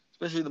 man.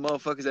 Especially the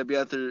motherfuckers that be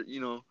out there,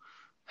 you know,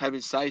 having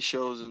side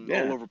shows and all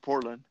Yeah. over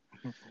Portland.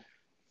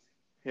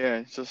 Yeah,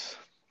 it's just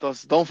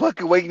those. Don't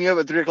fucking wake me up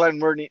at 3 o'clock in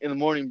the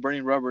morning,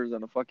 burning rubbers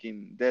on a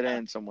fucking dead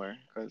end somewhere,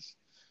 because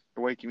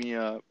you're waking me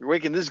up. You're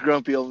waking this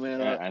grumpy old man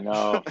Yeah, up. I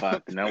know.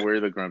 Fuck. Now we're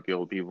the grumpy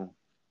old people.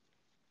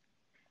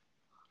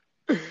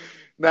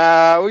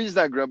 Nah, we just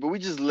not grumpy. We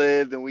just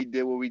lived and we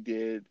did what we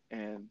did,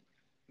 and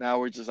now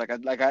we're just like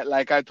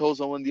I told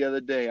someone the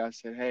other day. I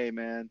said, hey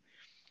man,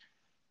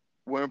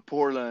 we're in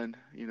Portland.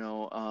 You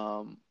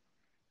know,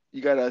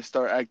 you gotta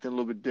start acting a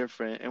little bit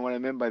different. And what I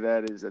meant by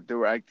that is that they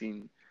were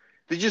acting.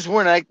 They just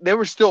weren't they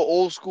were still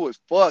old school as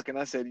fuck. And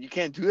I said, you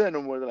can't do that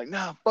no more. They're like,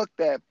 nah, fuck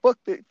that. Fuck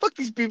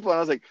these people. And I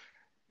was like,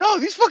 no,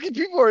 these fucking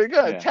people are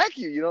gonna Yeah. attack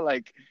you, you know,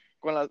 like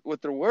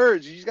with their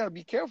words. You just gotta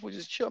be careful,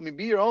 just chill. I mean,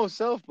 be your own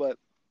self, but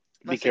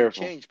I'm Be not saying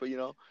careful. change, but you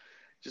know,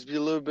 just be a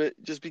little bit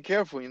just be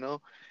careful, you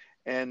know.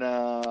 And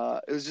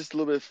it was just a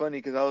little bit funny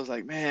because I was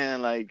like,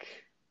 man, like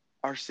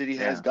our city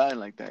has Yeah. gotten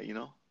like that, you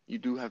know. You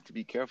do have to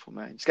be careful,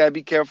 man. You just gotta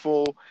be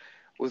careful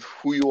with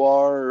who you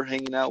are or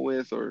hanging out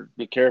with or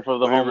Be careful of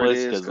the whatever it homeless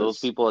is, because those because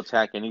people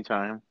attack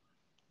anytime.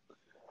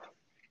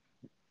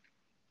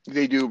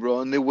 they do,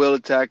 bro, and they will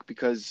attack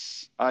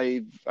because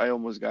I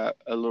almost got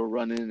a little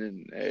run in,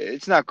 and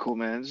it's not cool,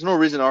 man. There's no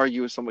reason to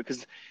argue with somebody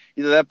because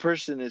either that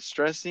person is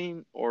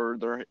stressing or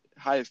they're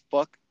high as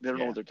fuck, they don't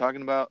know Yeah. what they're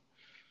talking about,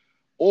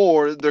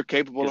 or they're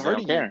capable of Because they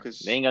don't hurting you care. They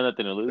because ain't got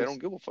nothing to they lose. don't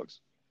give a fuck.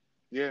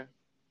 Yeah,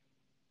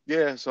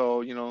 yeah.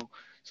 So you know,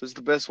 so it's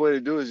the best way to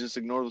do is just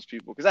ignore those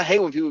people because I hate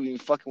when people be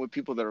fucking with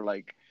people that are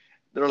like.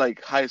 They're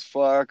like high as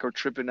fuck or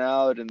tripping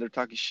out and they're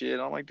talking shit.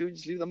 I'm like, dude,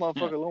 just leave that Yeah.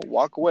 motherfucker alone.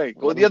 Walk away.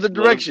 Go Let the them. other Let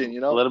them. direction,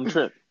 you know? Let them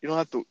trip. You don't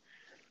have to.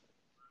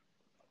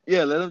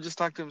 Yeah, let him just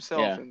talk to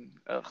himself. Yeah. And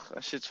that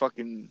shit's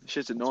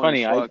It's annoying as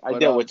funny. I fuck. I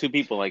dealt with two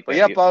people like But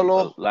that yeah,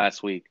 Pablo.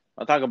 last week.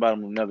 I'll talk about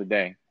them another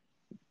day.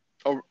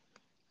 Oh,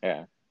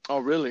 Yeah. oh,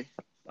 really?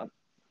 Oh,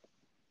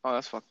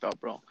 that's fucked up,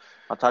 bro.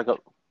 I'll talk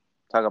about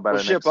Well,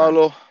 it shit, next time.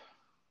 Pablo.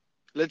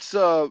 Let's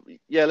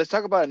yeah, let's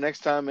talk about it next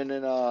time, and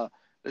then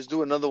let's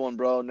do another one,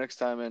 bro, next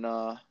time, and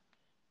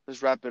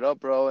let's wrap it up,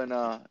 bro. And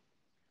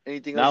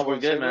anything else Now you we're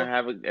want to good, say,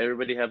 man. bro?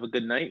 Everybody have a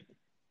good night.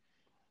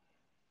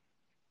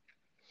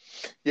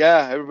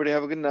 Yeah, everybody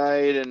have a good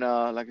night, and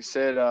like I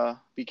said,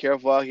 be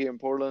careful out here in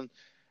Portland.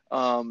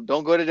 Don't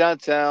go to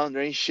downtown.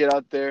 There ain't shit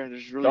out there.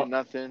 There's really Don't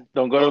nothing.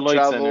 don't go to Don't Lloyd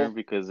Center travel.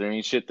 because there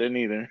ain't shit there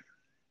neither.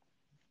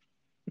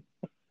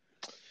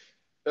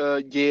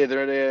 Yeah,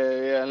 they're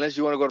there. Yeah, unless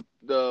you want to go to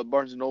the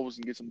Barnes and Nobles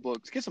and get some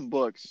books. Get some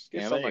books.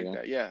 Get Yeah, there something you like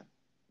go. that. Yeah,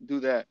 do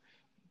that.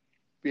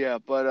 Yeah,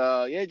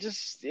 but yeah,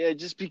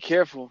 just be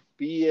careful.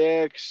 Be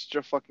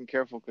extra fucking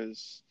careful,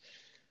 cause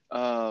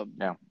um,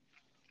 Yeah.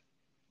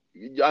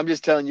 I'm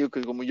just telling you,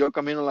 cause como yo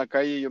camino en la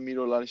calle, yo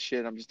miro a lot of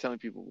shit. I'm just telling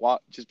people,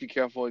 just be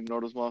careful.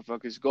 Ignore those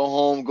motherfuckers. Go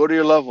home. Go to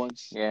your loved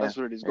ones. Yeah. That's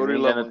what it is. Go If to you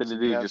your ain't got loved nothing ones to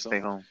if you do, have just stay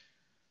some. home.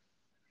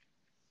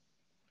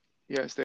 Yeah, stay